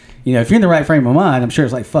 though. If you're in the right frame of mind, I'm sure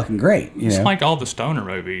it's like fucking great. It's like all the stoner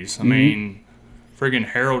movies. I mean, friggin'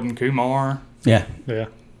 Harold and Kumar. Yeah. Yeah.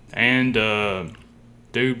 And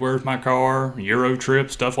Dude, where's my car? Euro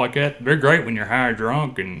trip, stuff like that. They're great when you're high or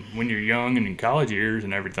drunk and when you're young and in college years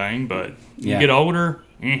and everything. But you get older,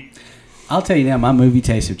 I'll tell you now, my movie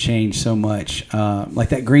tastes have changed so much. Like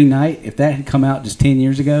that Green Knight, if that had come out just 10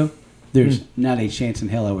 years ago, there's not a chance in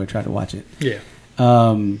hell I would have tried to watch it. Yeah.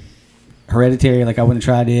 Hereditary, like I wouldn't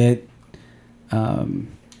have tried it.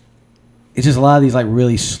 It's just a lot of these like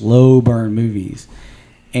really slow burn movies.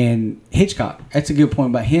 And Hitchcock, that's a good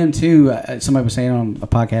point about him too. Somebody was saying on a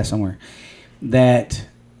podcast somewhere that,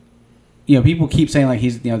 you know, people keep saying like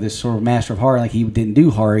he's, you know, this sort of master of horror, like he didn't do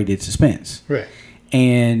horror, he did suspense. Right.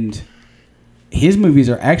 And his movies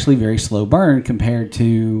are actually very slow burn compared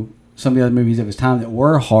to some of the other movies of his time that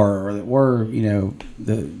were horror or that were, you know,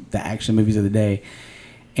 the action movies of the day.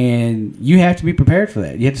 And you have to be prepared for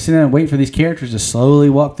that. You have to sit down and wait for these characters to slowly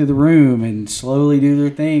walk through the room and slowly do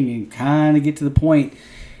their thing and kind of get to the point,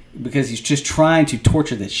 because he's just trying to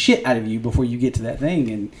torture the shit out of you before you get to that thing.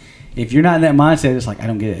 And if you're not in that mindset, it's like, I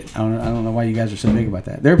don't get it. I don't know why you guys are so big about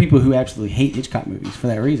that. There are people who absolutely hate Hitchcock movies for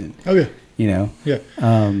that reason. Oh, yeah. You know?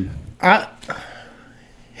 Yeah.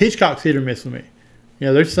 Hitchcock's hit or miss with me.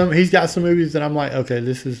 You know, he's got some movies that I'm like, okay,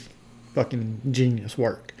 this is fucking genius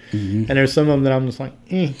work. Mm-hmm. And there's some of them that I'm just like,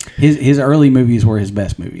 His early movies were his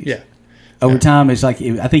best movies. Yeah. Over time, it's like,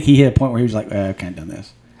 I think he hit a point where he was like, I can't done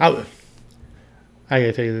this. I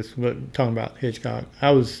gotta tell you this, but talking about Hitchcock,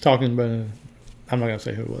 I was talking about, I'm not gonna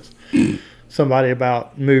say who it was, somebody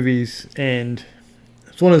about movies, and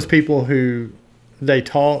it's one of those people who they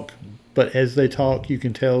talk, but as they talk, you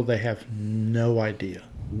can tell they have no idea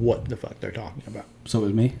what the fuck they're talking about. So it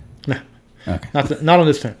was me? No. Okay. Not on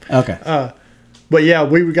this time. Okay. But yeah,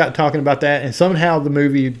 we got talking about that, and somehow the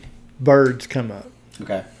movie Birds come up.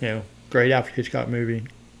 Okay. You know, great Alfred Hitchcock movie,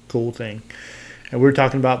 cool thing. And we were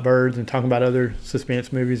talking about Birds and talking about other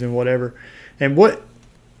suspense movies and whatever. And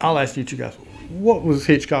I'll ask you two guys, what was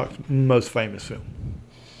Hitchcock's most famous film?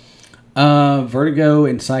 Vertigo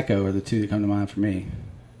and Psycho are the two that come to mind for me.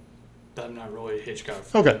 I'm not really a Hitchcock.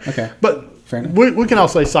 Okay. But fair enough. We can all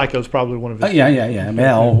say Psycho's probably one of his. Yeah. I mean,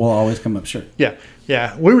 that will always come up, sure.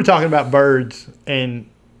 Yeah. We were talking about Birds and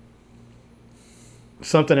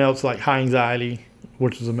something else like High Anxiety,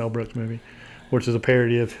 which is a Mel Brooks movie, which is a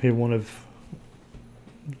parody of one of.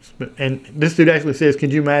 And this dude actually says,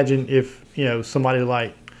 "Could you imagine if, you know, somebody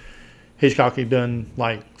like Hitchcock had done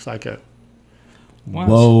like Psycho?"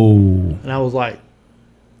 Whoa! And I was like,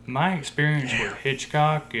 my experience with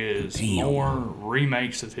Hitchcock is more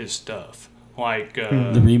remakes of his stuff, like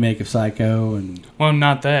the remake of Psycho, and well,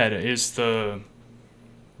 not that. It's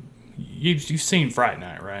you've seen Fright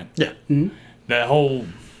Night, right? Yeah. Mm-hmm. That whole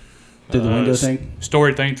through the window thing,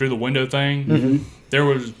 story thing through the window thing. Mm-hmm. There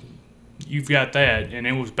was. You've got that, and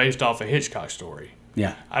it was based off a Hitchcock story.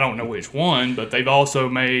 Yeah. I don't know which one, but they've also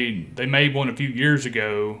made one a few years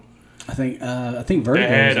ago. I think Vertigo. They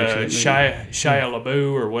had Shia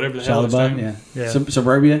LaBeouf or whatever the hell his name. Yeah.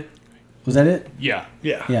 Suburbia. Was that it? Yeah.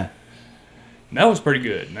 And that was pretty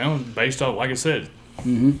good. And that was based off, like I said,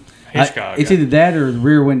 Hitchcock. It's either that or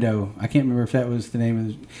Rear Window. I can't remember if that was the name of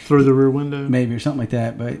it. Through the Rear Window? Maybe, or something like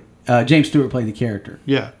that. But James Stewart played the character.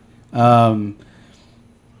 Yeah.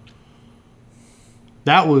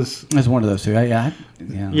 That's one of those two. Yeah,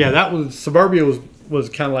 that was Suburbia was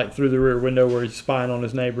kind of like Through the Rear Window, where he's spying on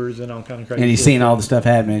his neighbors and all kind of crazy. And he's seeing all the stuff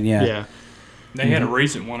happening. Yeah. They had a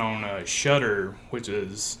recent one on Shudder, which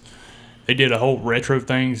is they did a whole retro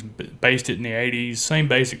thing, based it in the '80s, same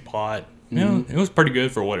basic plot. You know, it was pretty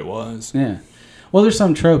good for what it was. Yeah. Well, there's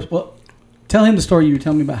some tropes. Well, tell him the story you were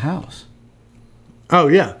telling me about House. Oh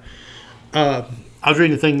yeah. I was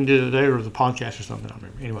reading a thing the other day, or it was a podcast or something. I don't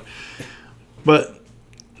remember. Anyway, but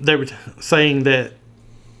they were saying that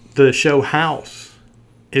the show House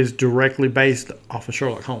is directly based off of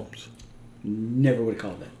Sherlock Holmes. Never would have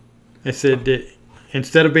called that. They said that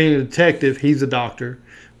instead of being a detective, he's a doctor,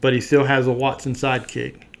 but he still has a Watson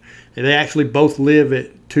sidekick. And they actually both live at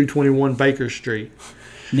 221 Baker Street.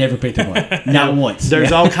 Never picked up one. Not once.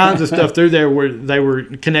 There's all kinds of stuff through there where they were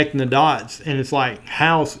connecting the dots. And it's like,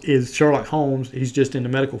 House is Sherlock Holmes. He's just in the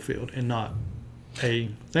medical field and not a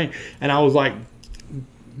thing. And I was like,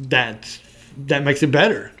 that makes it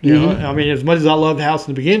better. You know, I mean, as much as I loved House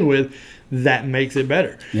to begin with, that makes it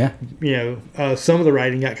better. Yeah. You know, some of the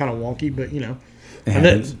writing got kind of wonky, but you know,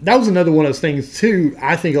 and that was another one of those things too.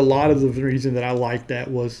 I think a lot of the reason that I liked that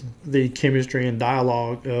was the chemistry and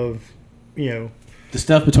dialogue of, you know, the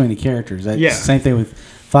stuff between the characters. That's same thing with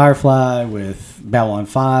Firefly, with Babylon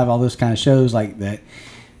 5, all those kind of shows like that.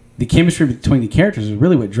 The chemistry between the characters is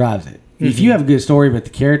really what drives it. Mm-hmm. If you have a good story, but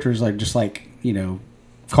the characters are just like, you know,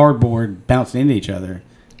 cardboard bouncing into each other,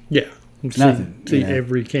 Nothing. See you know.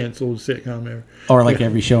 every canceled sitcom ever. Or like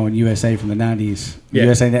every show on USA from the 90s, Yeah.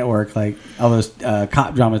 USA Network, like all those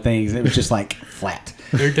cop drama things. It was just like flat.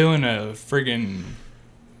 They're doing a friggin',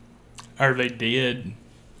 or they did,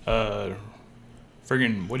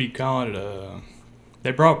 friggin', what do you call it?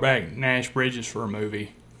 They brought back Nash Bridges for a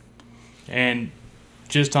movie, and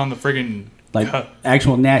just on the friggin' Like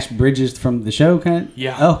actual Nash Bridges from the show, kind of?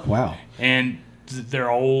 Yeah. Oh, wow. and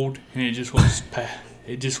they're old, and it just looks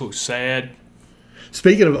sad.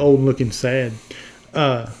 Speaking of old and looking sad,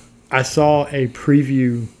 I saw a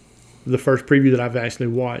preview, the first preview that I've actually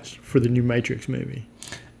watched for the new Matrix movie.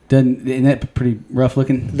 Isn't that pretty rough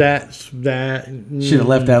looking? That Should have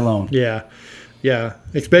left that alone. Yeah, yeah.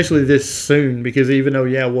 Especially this soon, because even though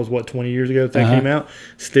it was 20 years ago that came out,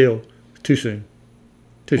 still too soon.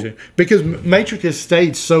 Too soon. Because Matrix has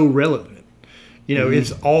stayed so relevant.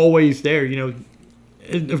 It's always there.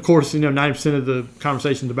 Of course, 90% of the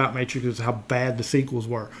conversations about Matrix is how bad the sequels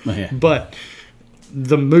were. Oh, yeah. But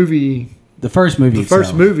the first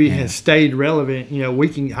movie has stayed relevant.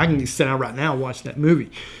 I can sit down right now and watch that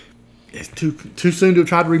movie. It's too soon to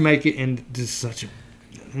try to remake it, and just such a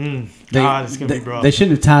God, it's gonna be rough. They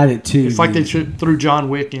shouldn't have tied it to. It's like they threw John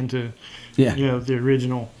Wick into, yeah, the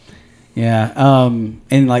original. Yeah,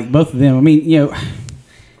 and like both of them. I mean,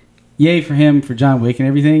 yay for him for John Wick and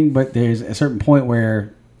everything, but there's a certain point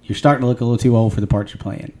where you're starting to look a little too old for the parts you're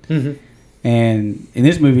playing. Mm-hmm. And in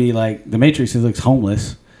this movie, like the Matrix, he looks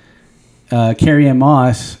homeless. Carrie Ann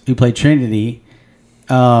Moss, who played Trinity,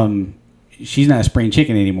 she's not a spring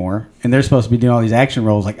chicken anymore, and they're supposed to be doing all these action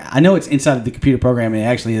roles. Like I know it's inside of the computer program, and it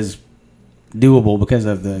actually is doable because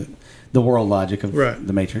of the world logic of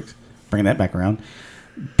the Matrix, bringing that back around.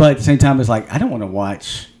 But at the same time, it's like I don't want to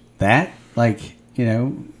watch that. Like I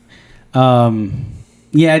don't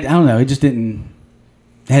know. It just hasn't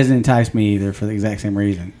enticed me either for the exact same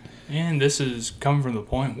reason. And this is coming from the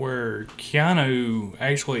point where Keanu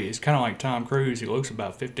actually is kind of like Tom Cruise. He looks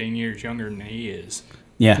about 15 years younger than he is.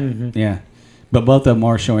 Yeah, yeah. But both of them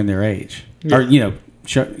are showing their age. Yeah. Or,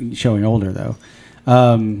 showing older, though.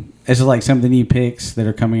 This is like some of the new picks that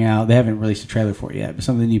are coming out. They haven't released a trailer for it yet, but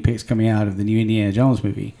some of the new picks coming out of the new Indiana Jones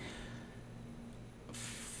movie.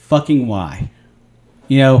 Fucking why?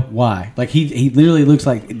 Why? Like, he literally looks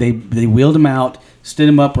like they wheeled him out, stood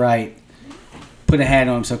him upright, put a hat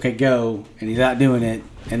on him, so okay, go, and he's out doing it,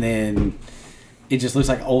 and then it just looks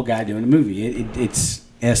like an old guy doing a movie. It's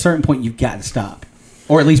at a certain point you've got to stop,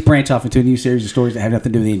 or at least branch off into a new series of stories that have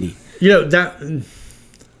nothing to do with indie. That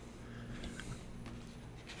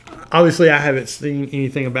obviously I haven't seen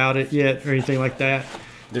anything about it yet or anything like that.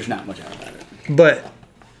 There's not much out about it, but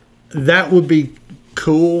that would be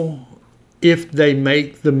cool if they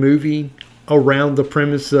make the movie around the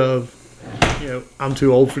premise of I'm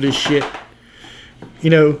too old for this shit.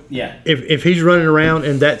 Yeah. If he's running around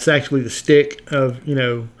and that's actually the stick of,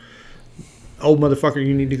 old motherfucker,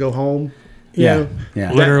 you need to go home. You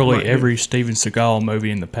know, Literally every Steven Seagal movie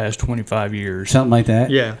in the past 25 years. something like that.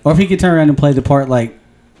 Yeah. Or if he could turn around and play the part like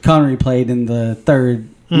Connery played in the third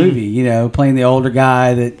movie, playing the older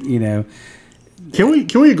guy that, Can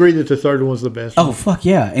we agree that the third one was the best one? Oh, fuck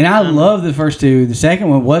yeah. And I love the first two. The second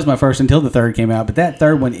one was my first until the third came out. But that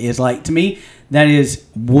third one is like, to me, that is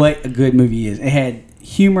what a good movie is. It had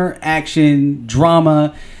humor, action,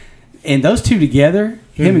 drama. And those two together,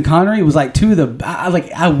 him and Connery, was like two of the...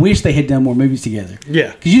 I wish they had done more movies together.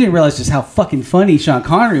 Yeah. Because you didn't realize just how fucking funny Sean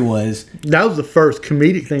Connery was. That was the first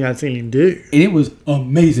comedic thing I'd seen him do. And it was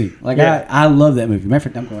amazing. Like, Yeah. I love that movie. Matter of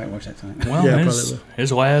fact, I'm going to watch that tonight. Well, Yeah,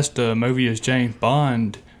 his last movie as James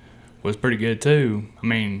Bond was pretty good, too. I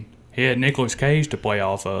mean, he had Nicolas Cage to play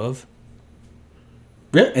off of.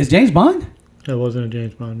 Really? As James Bond? That wasn't a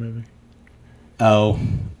James Bond movie. Oh.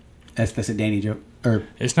 That's a Danny joke. Or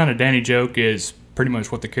It's not a Danny joke. It's pretty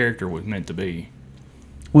much what the character was meant to be.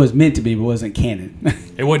 was meant to be, but wasn't canon.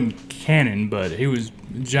 It wasn't canon, but he was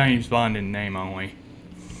James Bond in name only.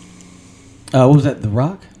 What was that? The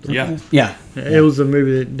Rock? Yeah. Yeah. It was a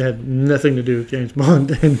movie that had nothing to do with James Bond.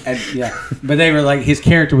 Yeah. But they were like, his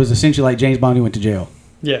character was essentially like James Bond who went to jail.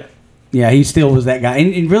 Yeah. Yeah, he still was that guy.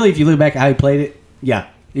 And really, if you look back at how he played it, yeah,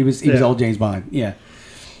 he was old James Bond. Yeah.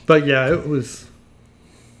 But yeah, it was...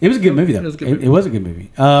 It was a good movie, though. It was a good movie.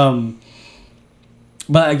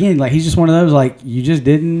 But again, like, he's just one of those, like, you just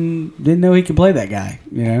didn't know he could play that guy,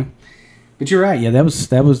 But you're right. Yeah, that was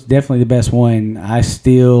definitely the best one. I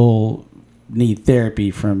still need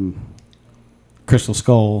therapy from Crystal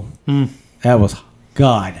Skull. That was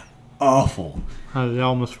god awful. I had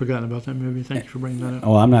almost forgotten about that movie. Thank you for bringing that up.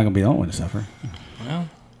 Oh, I'm not gonna be the only one to suffer. Well,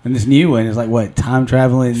 And this new one is like what, time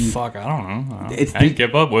traveling? fuck, I don't know. I It's ain't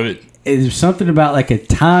kept up with it. is there something about like a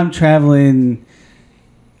time traveling,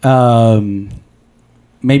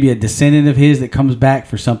 maybe a descendant of his that comes back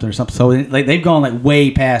for something or something. So like they've gone like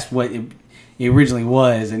way past what it originally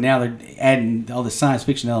was, and now they're adding all the science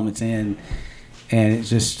fiction elements in, and it's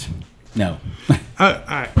just no.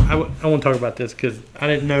 I want to talk about this because I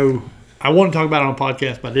didn't know. I want to talk about it on a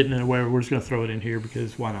podcast, but I didn't know where. We're just going to throw it in here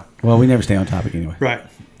because why not? Well, we never stay on topic anyway. Right.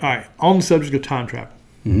 All right. On the subject of time travel.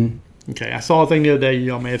 Mm-hmm. Okay. I saw a thing the other day.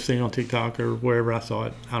 Y'all may have seen it on TikTok or wherever I saw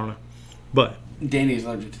it. I don't know. But Danny is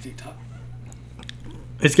allergic to TikTok.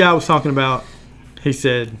 this guy was talking about, he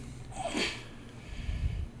said,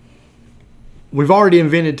 we've already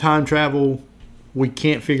invented time travel. We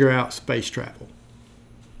can't figure out space travel.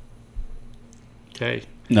 Okay.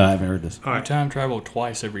 No, I haven't heard this. All I right. time travel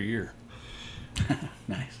twice every year.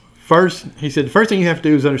 Nice. First, he said, the first thing you have to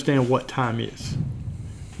do is understand what time is.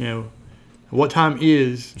 You know, what time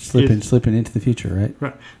is. Slipping into the future, right?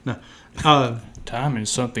 Right. No. Time is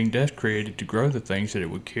something that's created to grow the things that it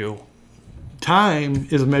would kill. Time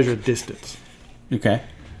is a measure of distance. Okay.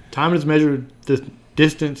 Time is measured the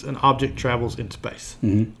distance an object travels in space.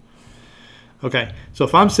 Mm-hmm. Okay, so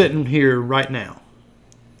if I'm sitting here right now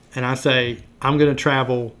and I say I'm going to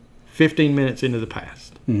travel 15 minutes into the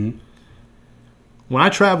past. Mm-hmm. When I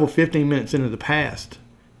travel 15 minutes into the past,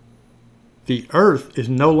 the Earth is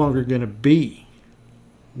no longer going to be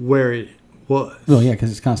where it was. Well, yeah,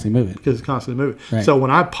 because it's constantly moving. Because it's constantly moving. Right. So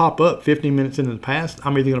when I pop up 15 minutes into the past,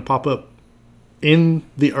 I'm either going to pop up in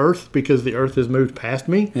the Earth because the Earth has moved past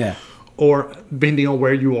me, Yeah. or depending on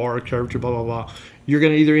where you are, curvature, blah, blah, blah, you're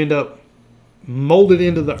going to either end up molded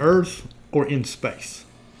into the Earth or in space.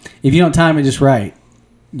 If you don't time it just right,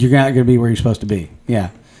 you're not going to be where you're supposed to be. Yeah.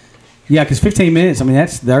 Yeah, because 15 minutes, I mean,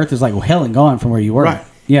 the Earth is like hell and gone from where you were. Right.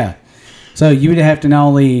 Yeah. So you would have to not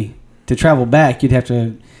only to travel back, you'd have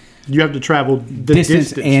to. You have to travel the Distance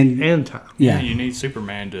distance and- time. Yeah. You need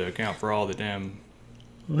Superman to account for all the damn.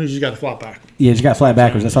 Well, you just got to fly back. Yeah, you just got to fly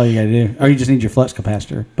backwards. That's all you got to do. Or you just need your flux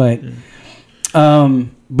capacitor. But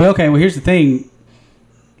okay, well, here's the thing.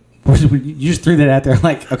 You just threw that out there.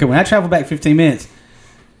 Like, okay, when I travel back 15 minutes,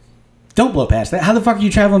 don't blow past that. How the fuck are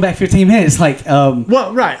you traveling back 15 minutes? Like,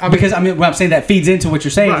 Well, right. because what I'm saying that feeds into what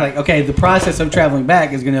you're saying. Right. Like, okay, the process of traveling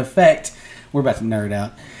back is going to affect. We're about to nerd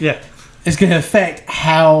out. Yeah. It's going to affect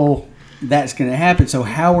how that's going to happen. So,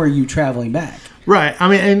 how are you traveling back? Right. I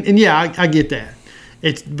mean, and yeah, I get that.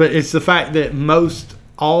 But it's the fact that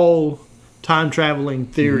all time traveling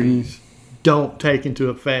theories don't take into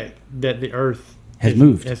effect that the Earth Has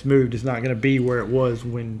moved. It's not going to be where it was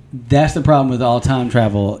when. That's the problem with all time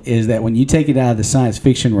travel is that when you take it out of the science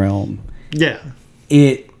fiction realm, Yeah.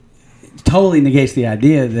 it totally negates the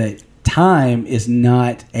idea that time is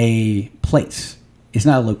not a place. It's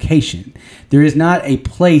not a location. There is not a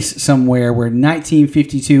place somewhere where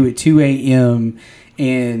 1952 at 2 a.m.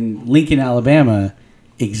 in Lincoln, Alabama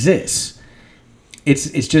exists.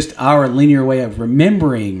 It's just our linear way of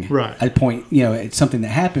remembering Right. a point, it's something that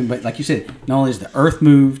happened. But like you said, not only is the earth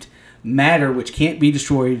moved, matter, which can't be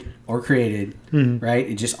destroyed or created, right?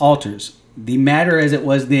 It just alters. The matter as it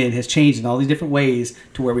was then has changed in all these different ways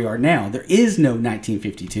to where we are now. There is no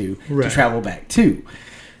 1952 Right. to travel back to.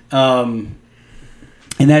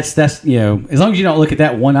 And that's as long as you don't look at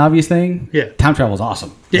that one obvious thing, Yeah. time travel is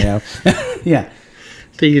awesome. Yeah. Yeah.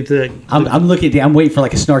 So you get to, I'm looking at I'm waiting for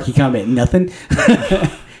like a snarky comment. Nothing.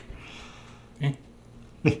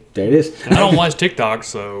 There it is. I don't watch TikTok,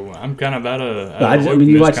 so I'm kind of out of. I mean,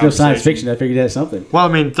 you watch no science fiction. I figured that's something. well,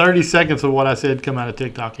 I mean, 30 seconds of what I said come out of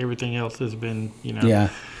TikTok. Everything else has been, Yeah.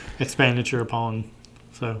 expenditure upon.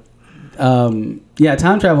 So Yeah,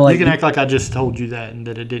 time travel. Like, you can act like I just told you that and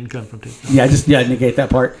that it didn't come from TikTok. Yeah, negate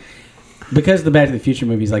that part. Because the Back to the Future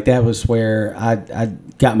movies, like that was where I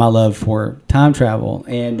got my love for time travel.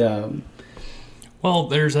 And Well,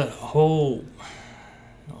 there's a whole.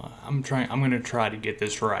 I'm going to try to get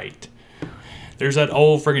this right. There's that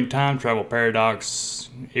old freaking time travel paradox.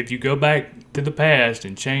 If you go back to the past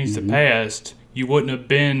and change the past, you wouldn't have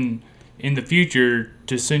been in the future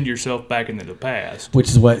to send yourself back into the past. which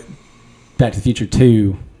is what Back to the Future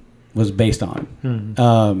 2 was based on.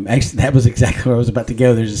 Actually, that was exactly where I was about to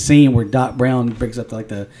go. There's a scene where Doc Brown brings up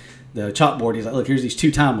the chalkboard. He's like, look, here's these two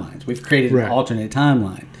timelines. We've created Right. an alternate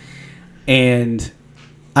timeline. And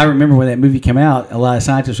I remember when that movie came out, a lot of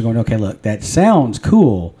scientists were going, okay, look, that sounds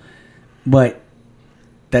cool, but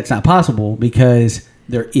that's not possible because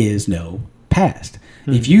there is no past.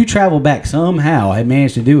 If you travel back somehow and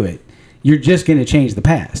manage to do it, you're just going to change the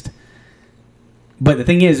past. But the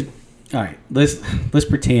thing is, all right, let's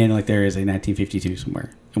pretend like there is a 1952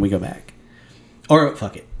 somewhere and we go back. Or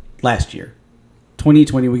fuck it, last year,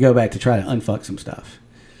 2020, we go back to try to unfuck some stuff.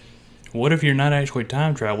 What if you're not actually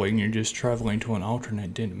time traveling? You're just traveling to an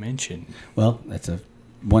alternate dimension. Well, that's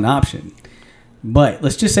one option. But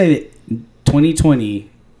let's just say that 2020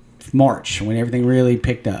 March, when everything really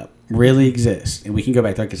picked up, really exists, and we can go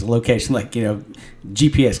back to like it's a location, like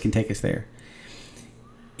GPS can take us there.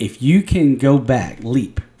 If you can go back,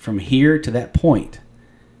 leap from here to that point,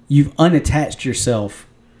 you've unattached yourself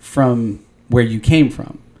from where you came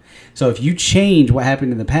from. So if you change what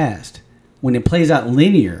happened in the past, when it plays out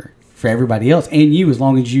linear for everybody else and you, as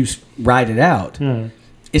long as you ride it out,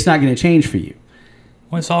 it's not going to change for you.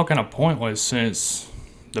 Well, it's all kind of pointless since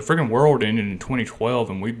the friggin' world ended in 2012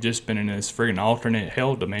 and we've just been in this friggin' alternate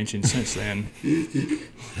hell dimension since then.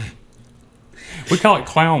 We call it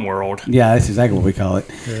Clown World. Yeah, that's exactly what we call it.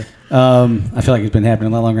 Yeah. I feel like it's been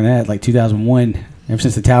happening a lot longer than that. Like 2001, ever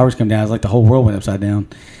since the towers come down, it's like the whole world went upside down.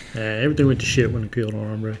 Everything went to shit when it killed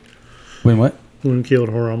Harambe. When what? When it killed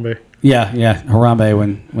Harambe. Yeah, Harambe,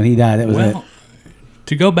 when he died, that was it.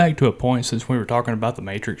 To go back to a point, since we were talking about the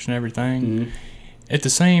Matrix and everything, at the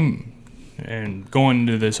same, and going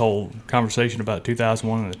into this whole conversation about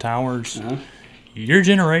 2001 and the towers, your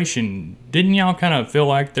generation, didn't y'all kind of feel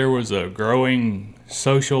like there was a growing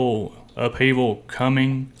social upheaval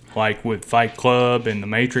coming, like with Fight Club and the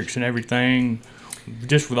Matrix and everything,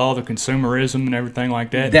 just with all the consumerism and everything like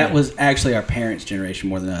that? That was actually our parents' generation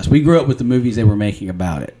more than us. We grew up with the movies they were making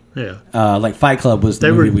about it. Yeah. Like Fight Club was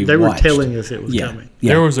the movie we watched. They were telling us it was coming.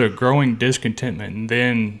 Yeah. There was a growing discontentment, and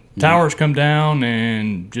then towers come down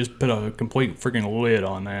and just put a complete freaking lid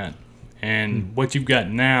on that. And what you've got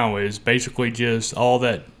now is basically just all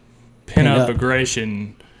that pent-up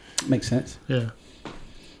aggression. Makes sense. Yeah.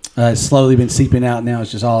 It's slowly been seeping out now.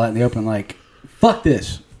 It's just all out in the open like, fuck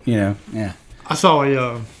this. Yeah. I saw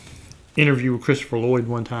a interview with Christopher Lloyd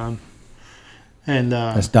one time. And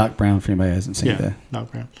that's Doc Brown, for anybody who hasn't seen that.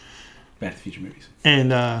 Doc Brown. Back to the Future movies.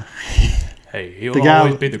 And hey, he'll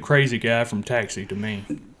always be the crazy guy from Taxi to me.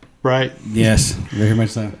 Right? Yes, very much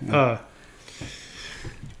so. Dear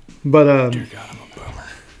God, I'm a bummer.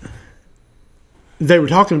 They were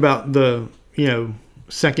talking about the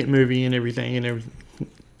second movie and everything,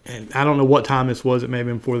 and I don't know what time this was. It may have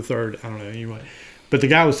been before the third. I don't know anyway. But the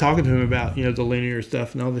guy was talking to him about the linear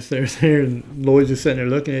stuff and all this there, and Lloyd's just sitting there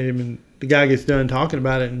looking at him, and the guy gets done talking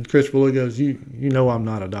about it, and Christopher Lloyd goes, "You know I'm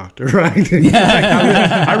not a doctor, right?"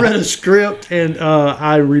 I read a script and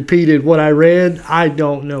I repeated what I read. I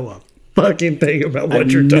don't know a fucking thing about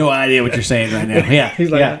what you're talking. No idea what you're saying right now. Yeah,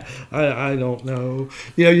 he's like, I don't know.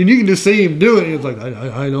 And you can just see him do it. He's like,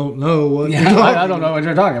 I don't know what. Yeah, I don't know what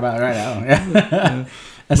you're talking about right now. Yeah.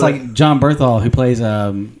 That's like John Berthal, who plays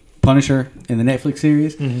Punisher in the Netflix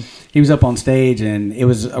series. He was up on stage, and it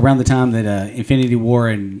was around the time that Infinity War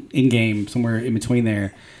and Endgame, somewhere in between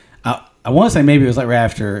there. I want to say maybe it was like right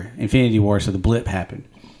after Infinity War, so the blip happened.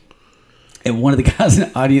 And one of the guys in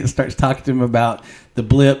the audience starts talking to him about the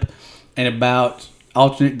blip and about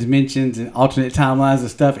alternate dimensions and alternate timelines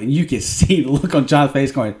and stuff, and you can see the look on John's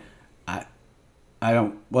face going, I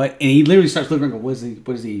don't, what? And he literally starts looking around and goes,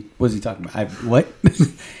 what is he talking about? What?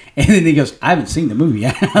 And then he goes, I haven't seen the movie.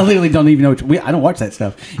 I literally don't even know I don't watch that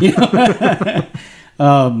stuff.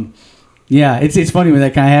 Yeah, it's funny when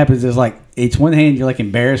that kind of happens. It's like, it's one hand you're like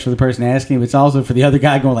embarrassed for the person asking, but it's also for the other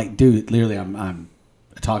guy going like, dude, literally I'm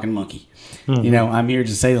a talking monkey. I'm here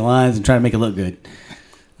to say the lines and try to make it look good.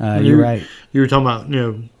 You're right. You were talking about,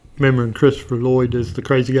 remembering Christopher Lloyd as the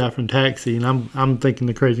crazy guy from Taxi, and I'm thinking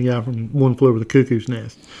the crazy guy from One Flew Over the Cuckoo's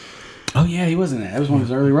Nest. Oh yeah, he was in that. That was one of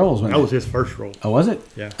his early roles. That was his first role. Oh, was it?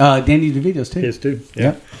 Yeah. Danny DeVito's too. His too.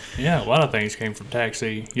 Yeah. Yeah, a lot of things came from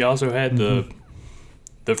Taxi. You also had the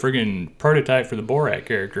friggin' prototype for the Borat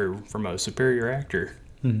character from a superior actor.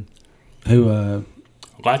 Who?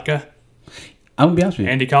 Latka. I'm gonna be honest with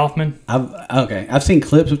you. Andy Kaufman. I've seen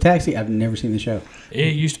clips of Taxi. I've never seen the show.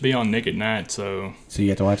 It used to be on Nick at Night, so you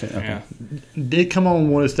have to watch it. Okay. Yeah. Did come on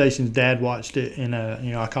one of the stations. Dad watched it, and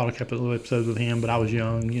I caught a couple of episodes with him, but I was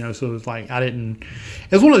young, so it was like I didn't.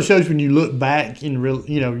 It's one of those shows when you look back and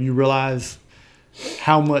you realize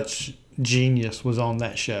how much genius was on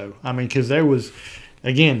that show. I mean, because there was,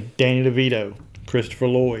 again, Danny DeVito, Christopher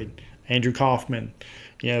Lloyd, Andrew Kaufman.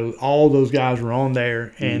 All those guys were on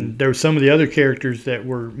there, and there were some of the other characters that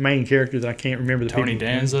were main characters. I can't remember the Tony people.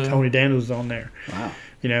 Danza. Tony Danza was on there. Wow.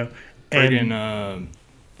 Friggin'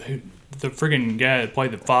 the friggin' guy that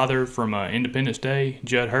played the father from Independence Day,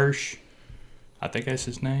 Judd Hirsch. I think that's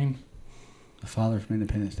his name. The father from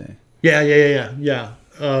Independence Day. Yeah.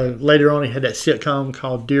 Later on, he had that sitcom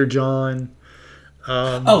called Dear John.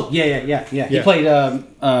 Yeah. He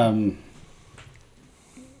played.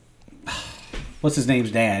 what's his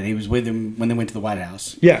name's dad. He was with him when they went to the White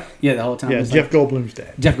House. Yeah. Yeah, the whole time. Yeah, It was Jeff Goldblum's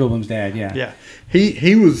dad. Jeff Goldblum's dad, yeah. Yeah.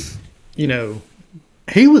 He was,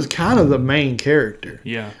 he was kind of the main character.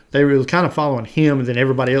 Yeah. They were kind of following him, and then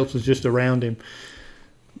everybody else was just around him.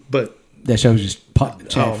 But That show was just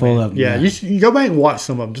chock full man. of them. Yeah, you go back and watch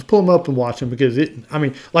some of them. Just pull them up and watch them because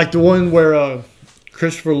like the one where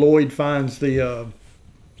Christopher Lloyd finds the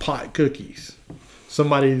pot cookies.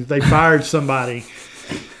 They fired somebody.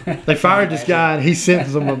 They fired this guy, and he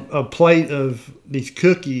sent them a plate of these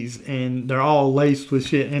cookies, and they're all laced with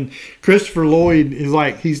shit. And Christopher Lloyd is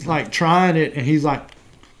like, he's like trying it, and he's like,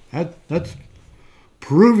 that's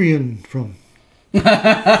Peruvian from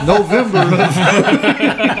November.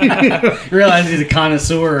 Realize he's a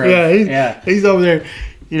connoisseur. He's over there,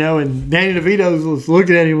 and Danny DeVito was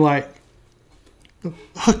looking at him like,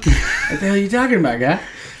 What the hell are you talking about, guy?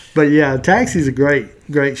 But yeah, Taxi's a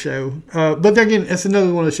great show. But again, it's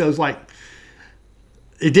another one of the shows like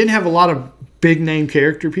it didn't have a lot of big name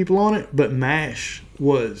character people on it, but MASH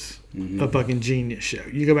was a fucking genius show.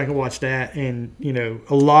 You go back and watch that, and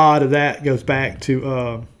a lot of that goes back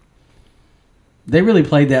to. They really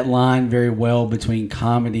played that line very well between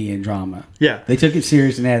comedy and drama. Yeah, they took it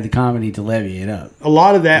serious and added the comedy to levy it up. A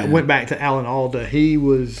lot of that went back to Alan Alda. He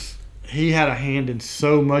had a hand in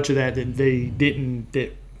so much of that they didn't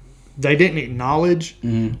acknowledge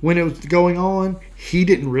when it was going on. He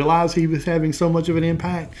didn't realize he was having so much of an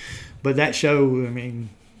impact. But that show,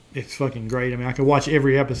 it's fucking great. I can watch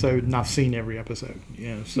every episode, and I've seen every episode.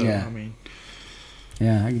 Yeah, I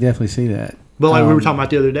can definitely see that. But like we were talking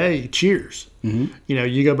about the other day, Cheers.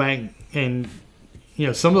 You go back and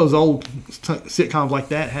some of those old sitcoms like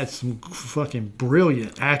that had some fucking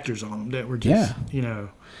brilliant actors on them that were just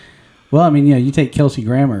Well, you take Kelsey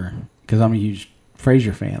Grammer, because I'm a huge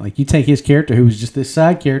Frasier fan. Like, you take his character, who was just this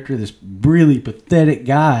side character, this really pathetic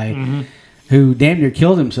guy who damn near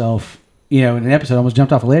killed himself, in an episode, almost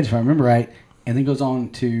jumped off a ledge, if I remember right, and then goes on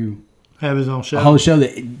to have his own show. A whole show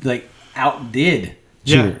that, like, outdid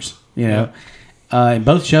Cheers, And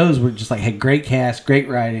both shows were just, like, had great cast, great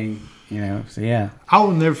writing, so yeah. I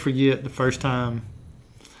will never forget the first time,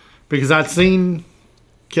 because I'd seen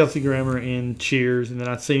Kelsey Grammer in Cheers, and then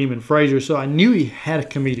I'd seen him in Frasier, so I knew he had a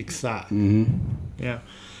comedic side. Yeah.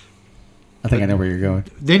 I think I know where you're going.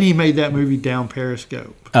 Then he made that movie Down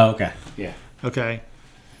Periscope. Oh, okay. Yeah. Okay.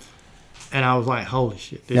 And I was like, holy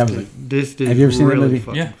shit. This have you ever seen really that movie?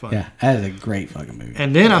 Fucking funny. Yeah, that is a great fucking movie.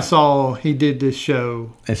 And then I saw he did this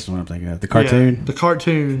show. That's what I'm thinking of. The cartoon? Yeah, the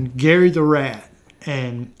cartoon, Gary the Rat.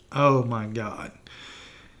 And, oh my God.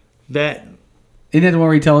 That... Isn't that the one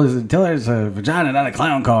where he tells her it's a vagina, not a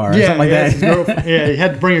clown car, or something like that? He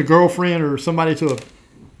had to bring a girlfriend or somebody to a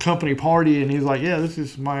company party, and he was like, yeah, this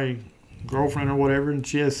is my girlfriend or whatever, and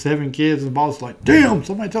she has 7 kids, and the boss is like, damn,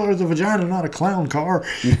 somebody told her it's a vagina, not a clown car.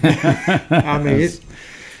 It's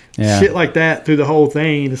shit like that through the whole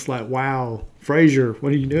thing. It's like, wow, Frasier,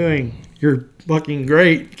 what are you doing? You're fucking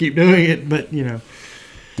great. Keep doing it, but, Yep.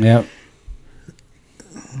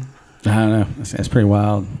 I don't know. That's pretty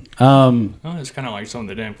wild. It's kind of like some of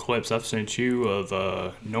the damn clips I've sent you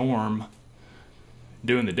of Norm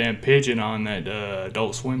doing the damn pigeon on that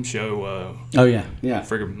Adult Swim show.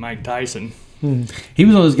 Friggin' Mike Tyson. He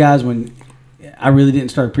was one of those guys when I really didn't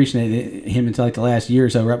start appreciating him until like the last year or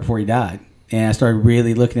so, right before he died. And I started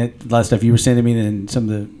really looking at a lot of stuff you were sending me, and some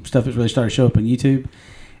of the stuff that really started to show up on YouTube.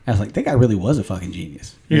 I was like, that guy really was a fucking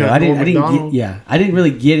genius. I didn't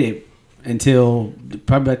really get it until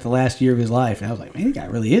probably like the last year of his life, and I was like, man, that guy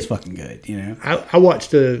really is fucking good. I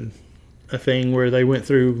watched a thing where they went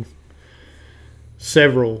through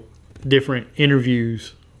several different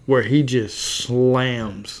interviews where he just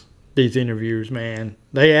slams these interviewers, man.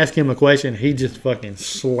 They ask him a question, he just fucking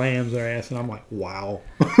slams their ass, and I'm like, wow.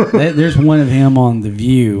 There's one of him on The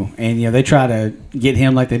View, and they try to get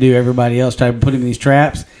him like they do everybody else, try to put him in these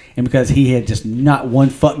traps, and because he had just not one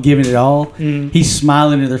fuck given at all, he's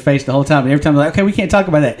smiling into their face the whole time, and every time they're like, okay, we can't talk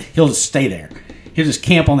about that, he'll just stay there. He'll just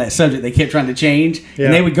camp on that subject they kept trying to change,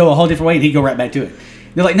 and they would go a whole different way, and he'd go right back to it.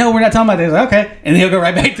 They're like, no, we're not talking about that. He's like, okay. And he'll go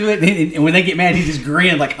right back to it. And when they get mad, he just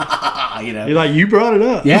grins like, ha, ha, ha, You're like, you brought it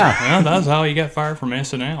up. Yeah. Well, that's how he got fired from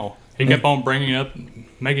SNL. He kept on bringing up,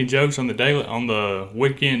 making jokes on the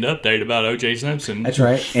weekend update about O.J. Simpson. That's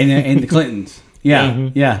right. And the Clintons. Yeah.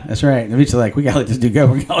 Yeah, that's right. And eventually, like, we got to let this dude go.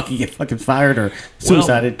 We're going to get fucking fired or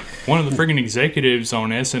suicided. One of the freaking executives on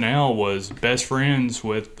SNL was best friends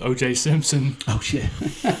with O.J. Simpson. Oh, shit.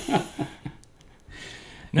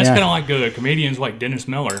 And that's kind of like comedians like Dennis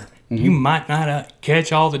Miller. You might not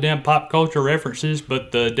catch all the damn pop culture references,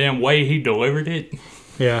 but the damn way he delivered it.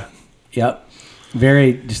 Yeah. Yep.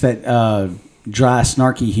 Very, just that dry,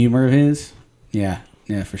 snarky humor of his. Yeah,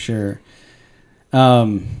 for sure. Oh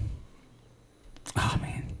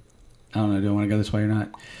man, I don't know. Do I want to go this way or not?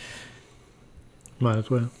 Might as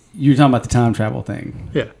well. You were talking about the time travel thing.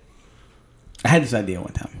 Yeah. I had this idea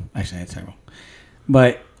one time. Actually, I had several.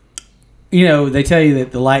 But, you know, they tell you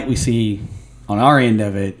that the light we see on our end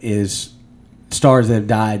of it is stars that have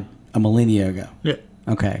died a millennia ago. Yeah.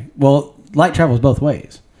 Okay. Well, light travels both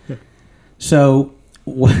ways. Yeah. So,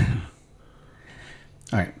 all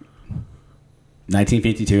right.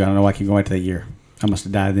 1952. I don't know why I keep going back to that year. I must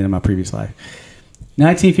have died then in my previous life.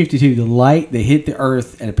 1952, the light that hit the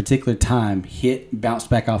Earth at a particular time bounced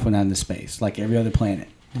back off and out into space, like every other planet.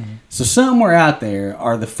 Mm-hmm. So somewhere out there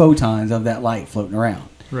are the photons of that light floating around.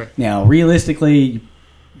 Right. Now, realistically, you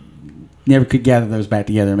never could gather those back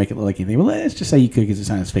together and make it look like anything. Well, let's just say you could because it's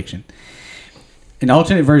science fiction. An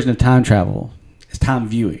alternate version of time travel is time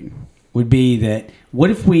viewing. Would be that what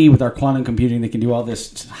if we, with our quantum computing that can do all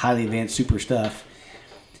this highly advanced super stuff,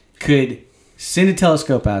 could send a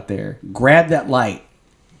telescope out there, grab that light,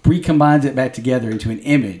 recombines it back together into an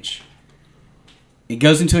image. It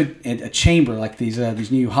goes into a chamber like these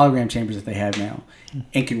new hologram chambers that they have now,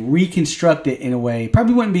 and can reconstruct it in a way.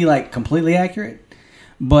 Probably wouldn't be like completely accurate,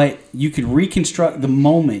 but you could reconstruct the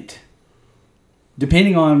moment,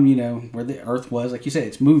 depending on where the Earth was. Like you said,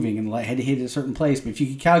 it's moving and the light had to hit at a certain place. But if you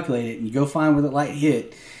could calculate it and you go find where the light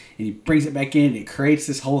hit, and he brings it back in, and it creates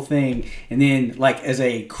this whole thing, and then like as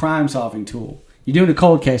a crime solving tool, you're doing a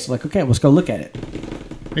cold case. Like, okay, let's go look at it.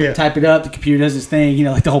 Yeah. Type it up. The computer does this thing,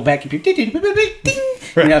 like the whole back computer. Ding,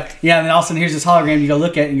 right. And then all of a sudden here's this hologram. You go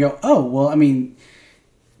look at it and you go, oh, well, I mean,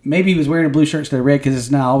 maybe he was wearing a blue shirt instead of red because it's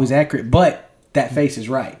not always accurate, but that face is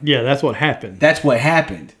right. Yeah, that's what happened. That's what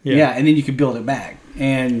happened. Yeah, and then you could build it back.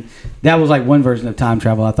 And that was like one version of time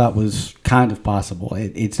travel I thought was kind of possible.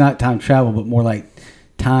 It's not time travel, but more like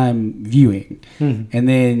time viewing. Mm-hmm. And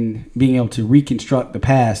then being able to reconstruct the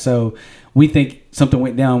past. So we think something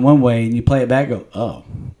went down one way, and you play it back and go, oh,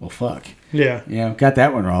 well, fuck. Yeah. Got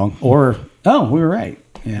that one wrong. Or, oh, we were right.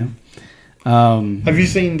 Yeah. Have you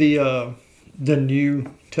seen the new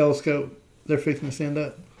telescope they're fixing to send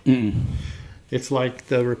up? Mm-mm. It's like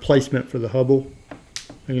the replacement for the Hubble.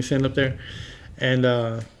 When you send up there. And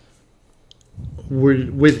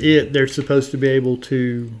with it, they're supposed to be able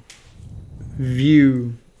to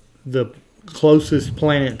view the closest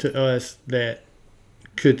planet to us that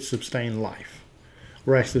could sustain life.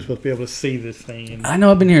 We're actually supposed to be able to see this thing. I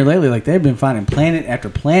know I've been here lately. Like they've been finding planet after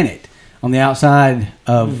planet on the outside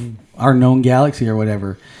of our known galaxy or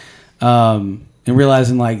whatever, and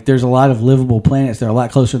realizing like there's a lot of livable planets that are a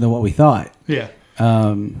lot closer than what we thought. Yeah.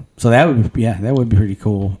 So that would be pretty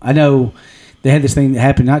cool. I know they had this thing that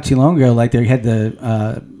happened not too long ago. Like they had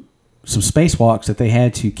some spacewalks that they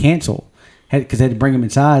had to cancel because they had to bring them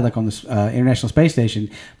inside, like on the International Space Station,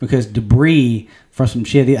 because debris from some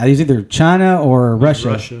shit. It was either China or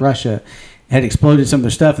Russia had exploded some of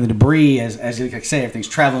their stuff, and the debris, as like I say, everything's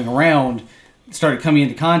traveling around, started coming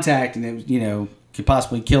into contact, and it could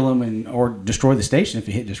possibly kill them or destroy the station if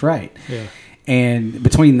it hit just right. Yeah. And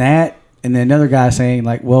between that and then another guy saying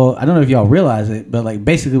like, well, I don't know if y'all realize it, but like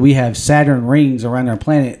basically we have Saturn rings around our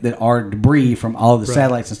planet that are debris from all the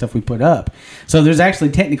satellites and stuff we put up. So there's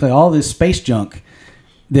actually technically all this space junk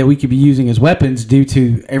that we could be using as weapons due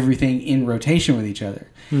to everything in rotation with each other.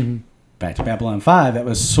 Mm-hmm. Back to Babylon 5, that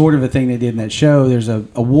was sort of a thing they did in that show. There's a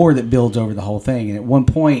war that builds over the whole thing. And at one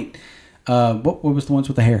point, what was the ones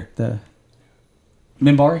with the hair? The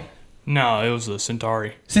Minbari? No, it was the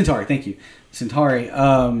Centauri. Centauri, thank you. Centauri.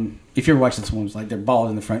 If you ever watch this ones, like they're bald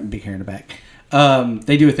in the front and big hair in the back.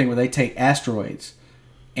 They do a thing where they take asteroids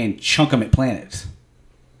and chunk them at planets.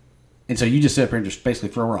 And so you just sit up here and just basically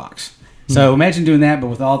throw rocks. Mm-hmm. So imagine doing that, but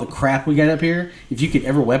with all the crap we got up here, if you could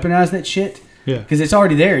ever weaponize that shit. Yeah. Because it's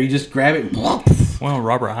already there. You just grab it and Well,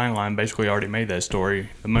 Robert Heinlein basically already made that story.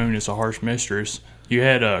 The moon is a harsh mistress. You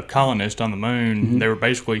had a colonist on the moon. Mm-hmm. They were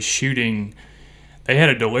basically shooting... They had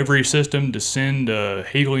a delivery system to send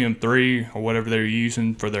helium-3 or whatever they were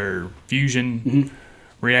using for their fusion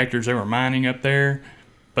reactors they were mining up there.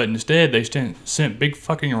 But instead, they sent big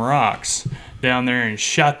fucking rocks down there and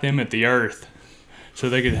shot them at the Earth so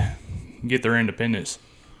they could get their independence.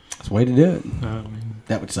 That's the way to do it.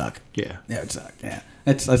 That would suck. Yeah. That would suck, yeah.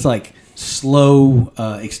 That's like slow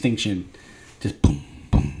extinction. Just boom,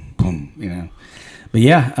 boom, boom, But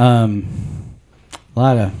yeah, a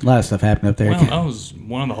lot of stuff happened up there. Well, that was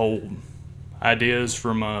one of the whole ideas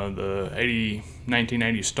from the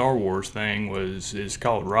 1980 Star Wars thing is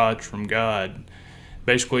called Rods from God.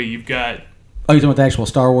 Basically, you've got... Oh, you're talking about the actual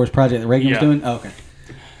Star Wars project that Reagan was doing? Oh, okay.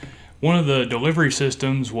 One of the delivery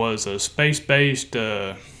systems was a space-based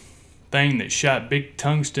thing that shot big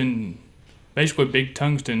tungsten basically big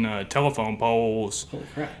tungsten telephone poles Holy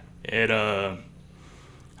crap. at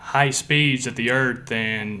high speeds at the Earth,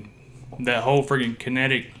 and that whole friggin'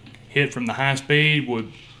 kinetic hit from the high speed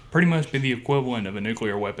would pretty much be the equivalent of a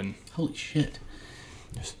nuclear weapon. Holy shit.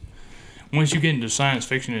 Once you get into science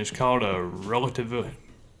fiction, it's called a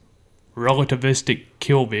relativistic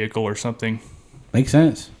kill vehicle or something. Makes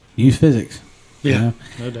sense. Use physics. Yeah, You know?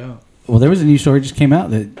 no doubt. Well, there was a new story just came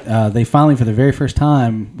out that they finally, for the very first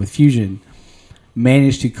time with fusion,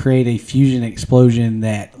 managed to create a fusion explosion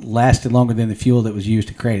that lasted longer than the fuel that was used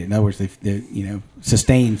to create it. In other words, they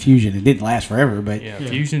sustained fusion. It didn't last forever, but Yeah,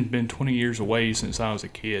 fusion's been 20 years away since I was a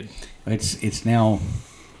kid. it's now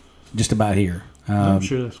just about here. I'm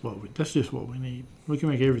sure that's just what we need. We can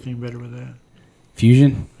make everything better with that.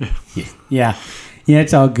 Fusion? Yeah.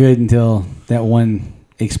 It's all good until that one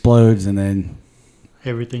explodes and then...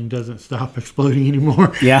 Everything doesn't stop exploding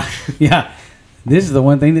anymore. Yeah. This is the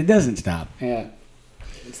one thing that doesn't stop. Yeah.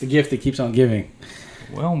 It's the gift that keeps on giving.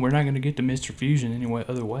 Well, we're not going to get to Mr. Fusion any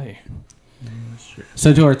other way. That's true.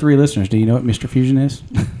 So to our 3 listeners, do you know what Mr. Fusion is?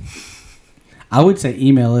 I would say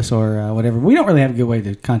email us or whatever. We don't really have a good way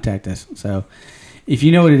to contact us. So if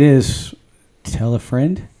you know what it is, tell a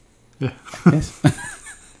friend. Yeah. Yes.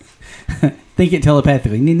 Think it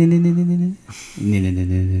telepathically.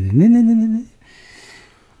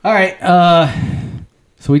 All right.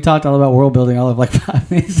 So we talked all about world building all of like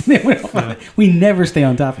 5 minutes. And then we never stay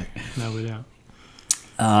on topic. No, we don't.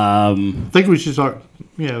 I I think we should start,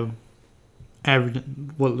 average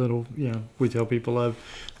what little, we tell people of.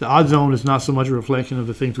 The Oddzone is not so much a reflection of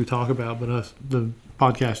the things we talk about, but us, the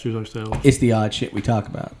podcasters ourselves. It's the odd shit we talk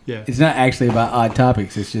about. Yeah. It's not actually about odd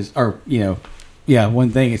topics. It's just, one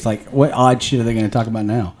thing. It's like, what odd shit are they going to talk about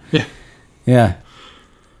now? Yeah. Yeah.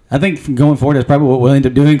 I think from going forward, that's probably what we'll end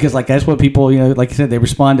up doing because, that's what people, like I said, they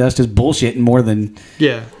respond to us just bullshitting more than,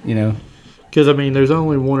 Yeah. Because, there's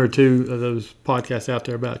only 1 or 2 of those podcasts out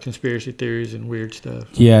there about conspiracy theories and weird stuff.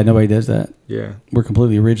 Yeah, nobody does that. Yeah. We're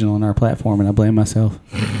completely original in our platform, and I blame myself.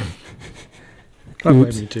 I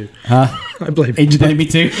blame you too. Huh? I blame you And you blame me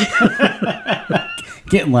too?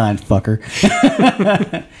 Get in line, fucker.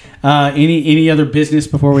 Any other business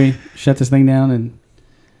before we shut this thing down?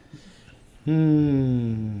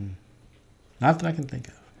 And Not that I can think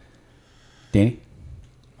of. Danny?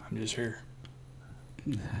 I'm just here.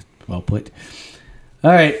 Well put.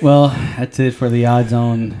 All right. Well, that's it for the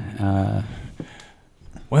Oddzone.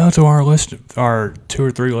 Well, to our 2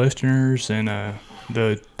 or 3 listeners and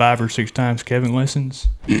the 5 or 6 times Kevin listens,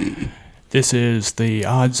 this is the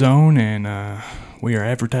Oddzone, and we are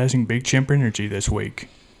advertising Big Chimp Energy this week.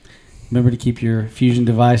 Remember to keep your fusion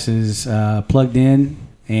devices plugged in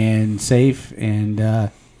and safe.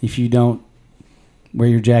 And if you don't wear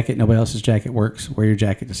your jacket, nobody else's jacket works. Wear your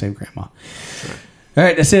jacket to save grandma. Sure. All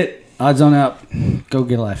right, that's it. Oddzone out. Go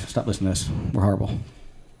get a life. Stop listening to us. We're horrible.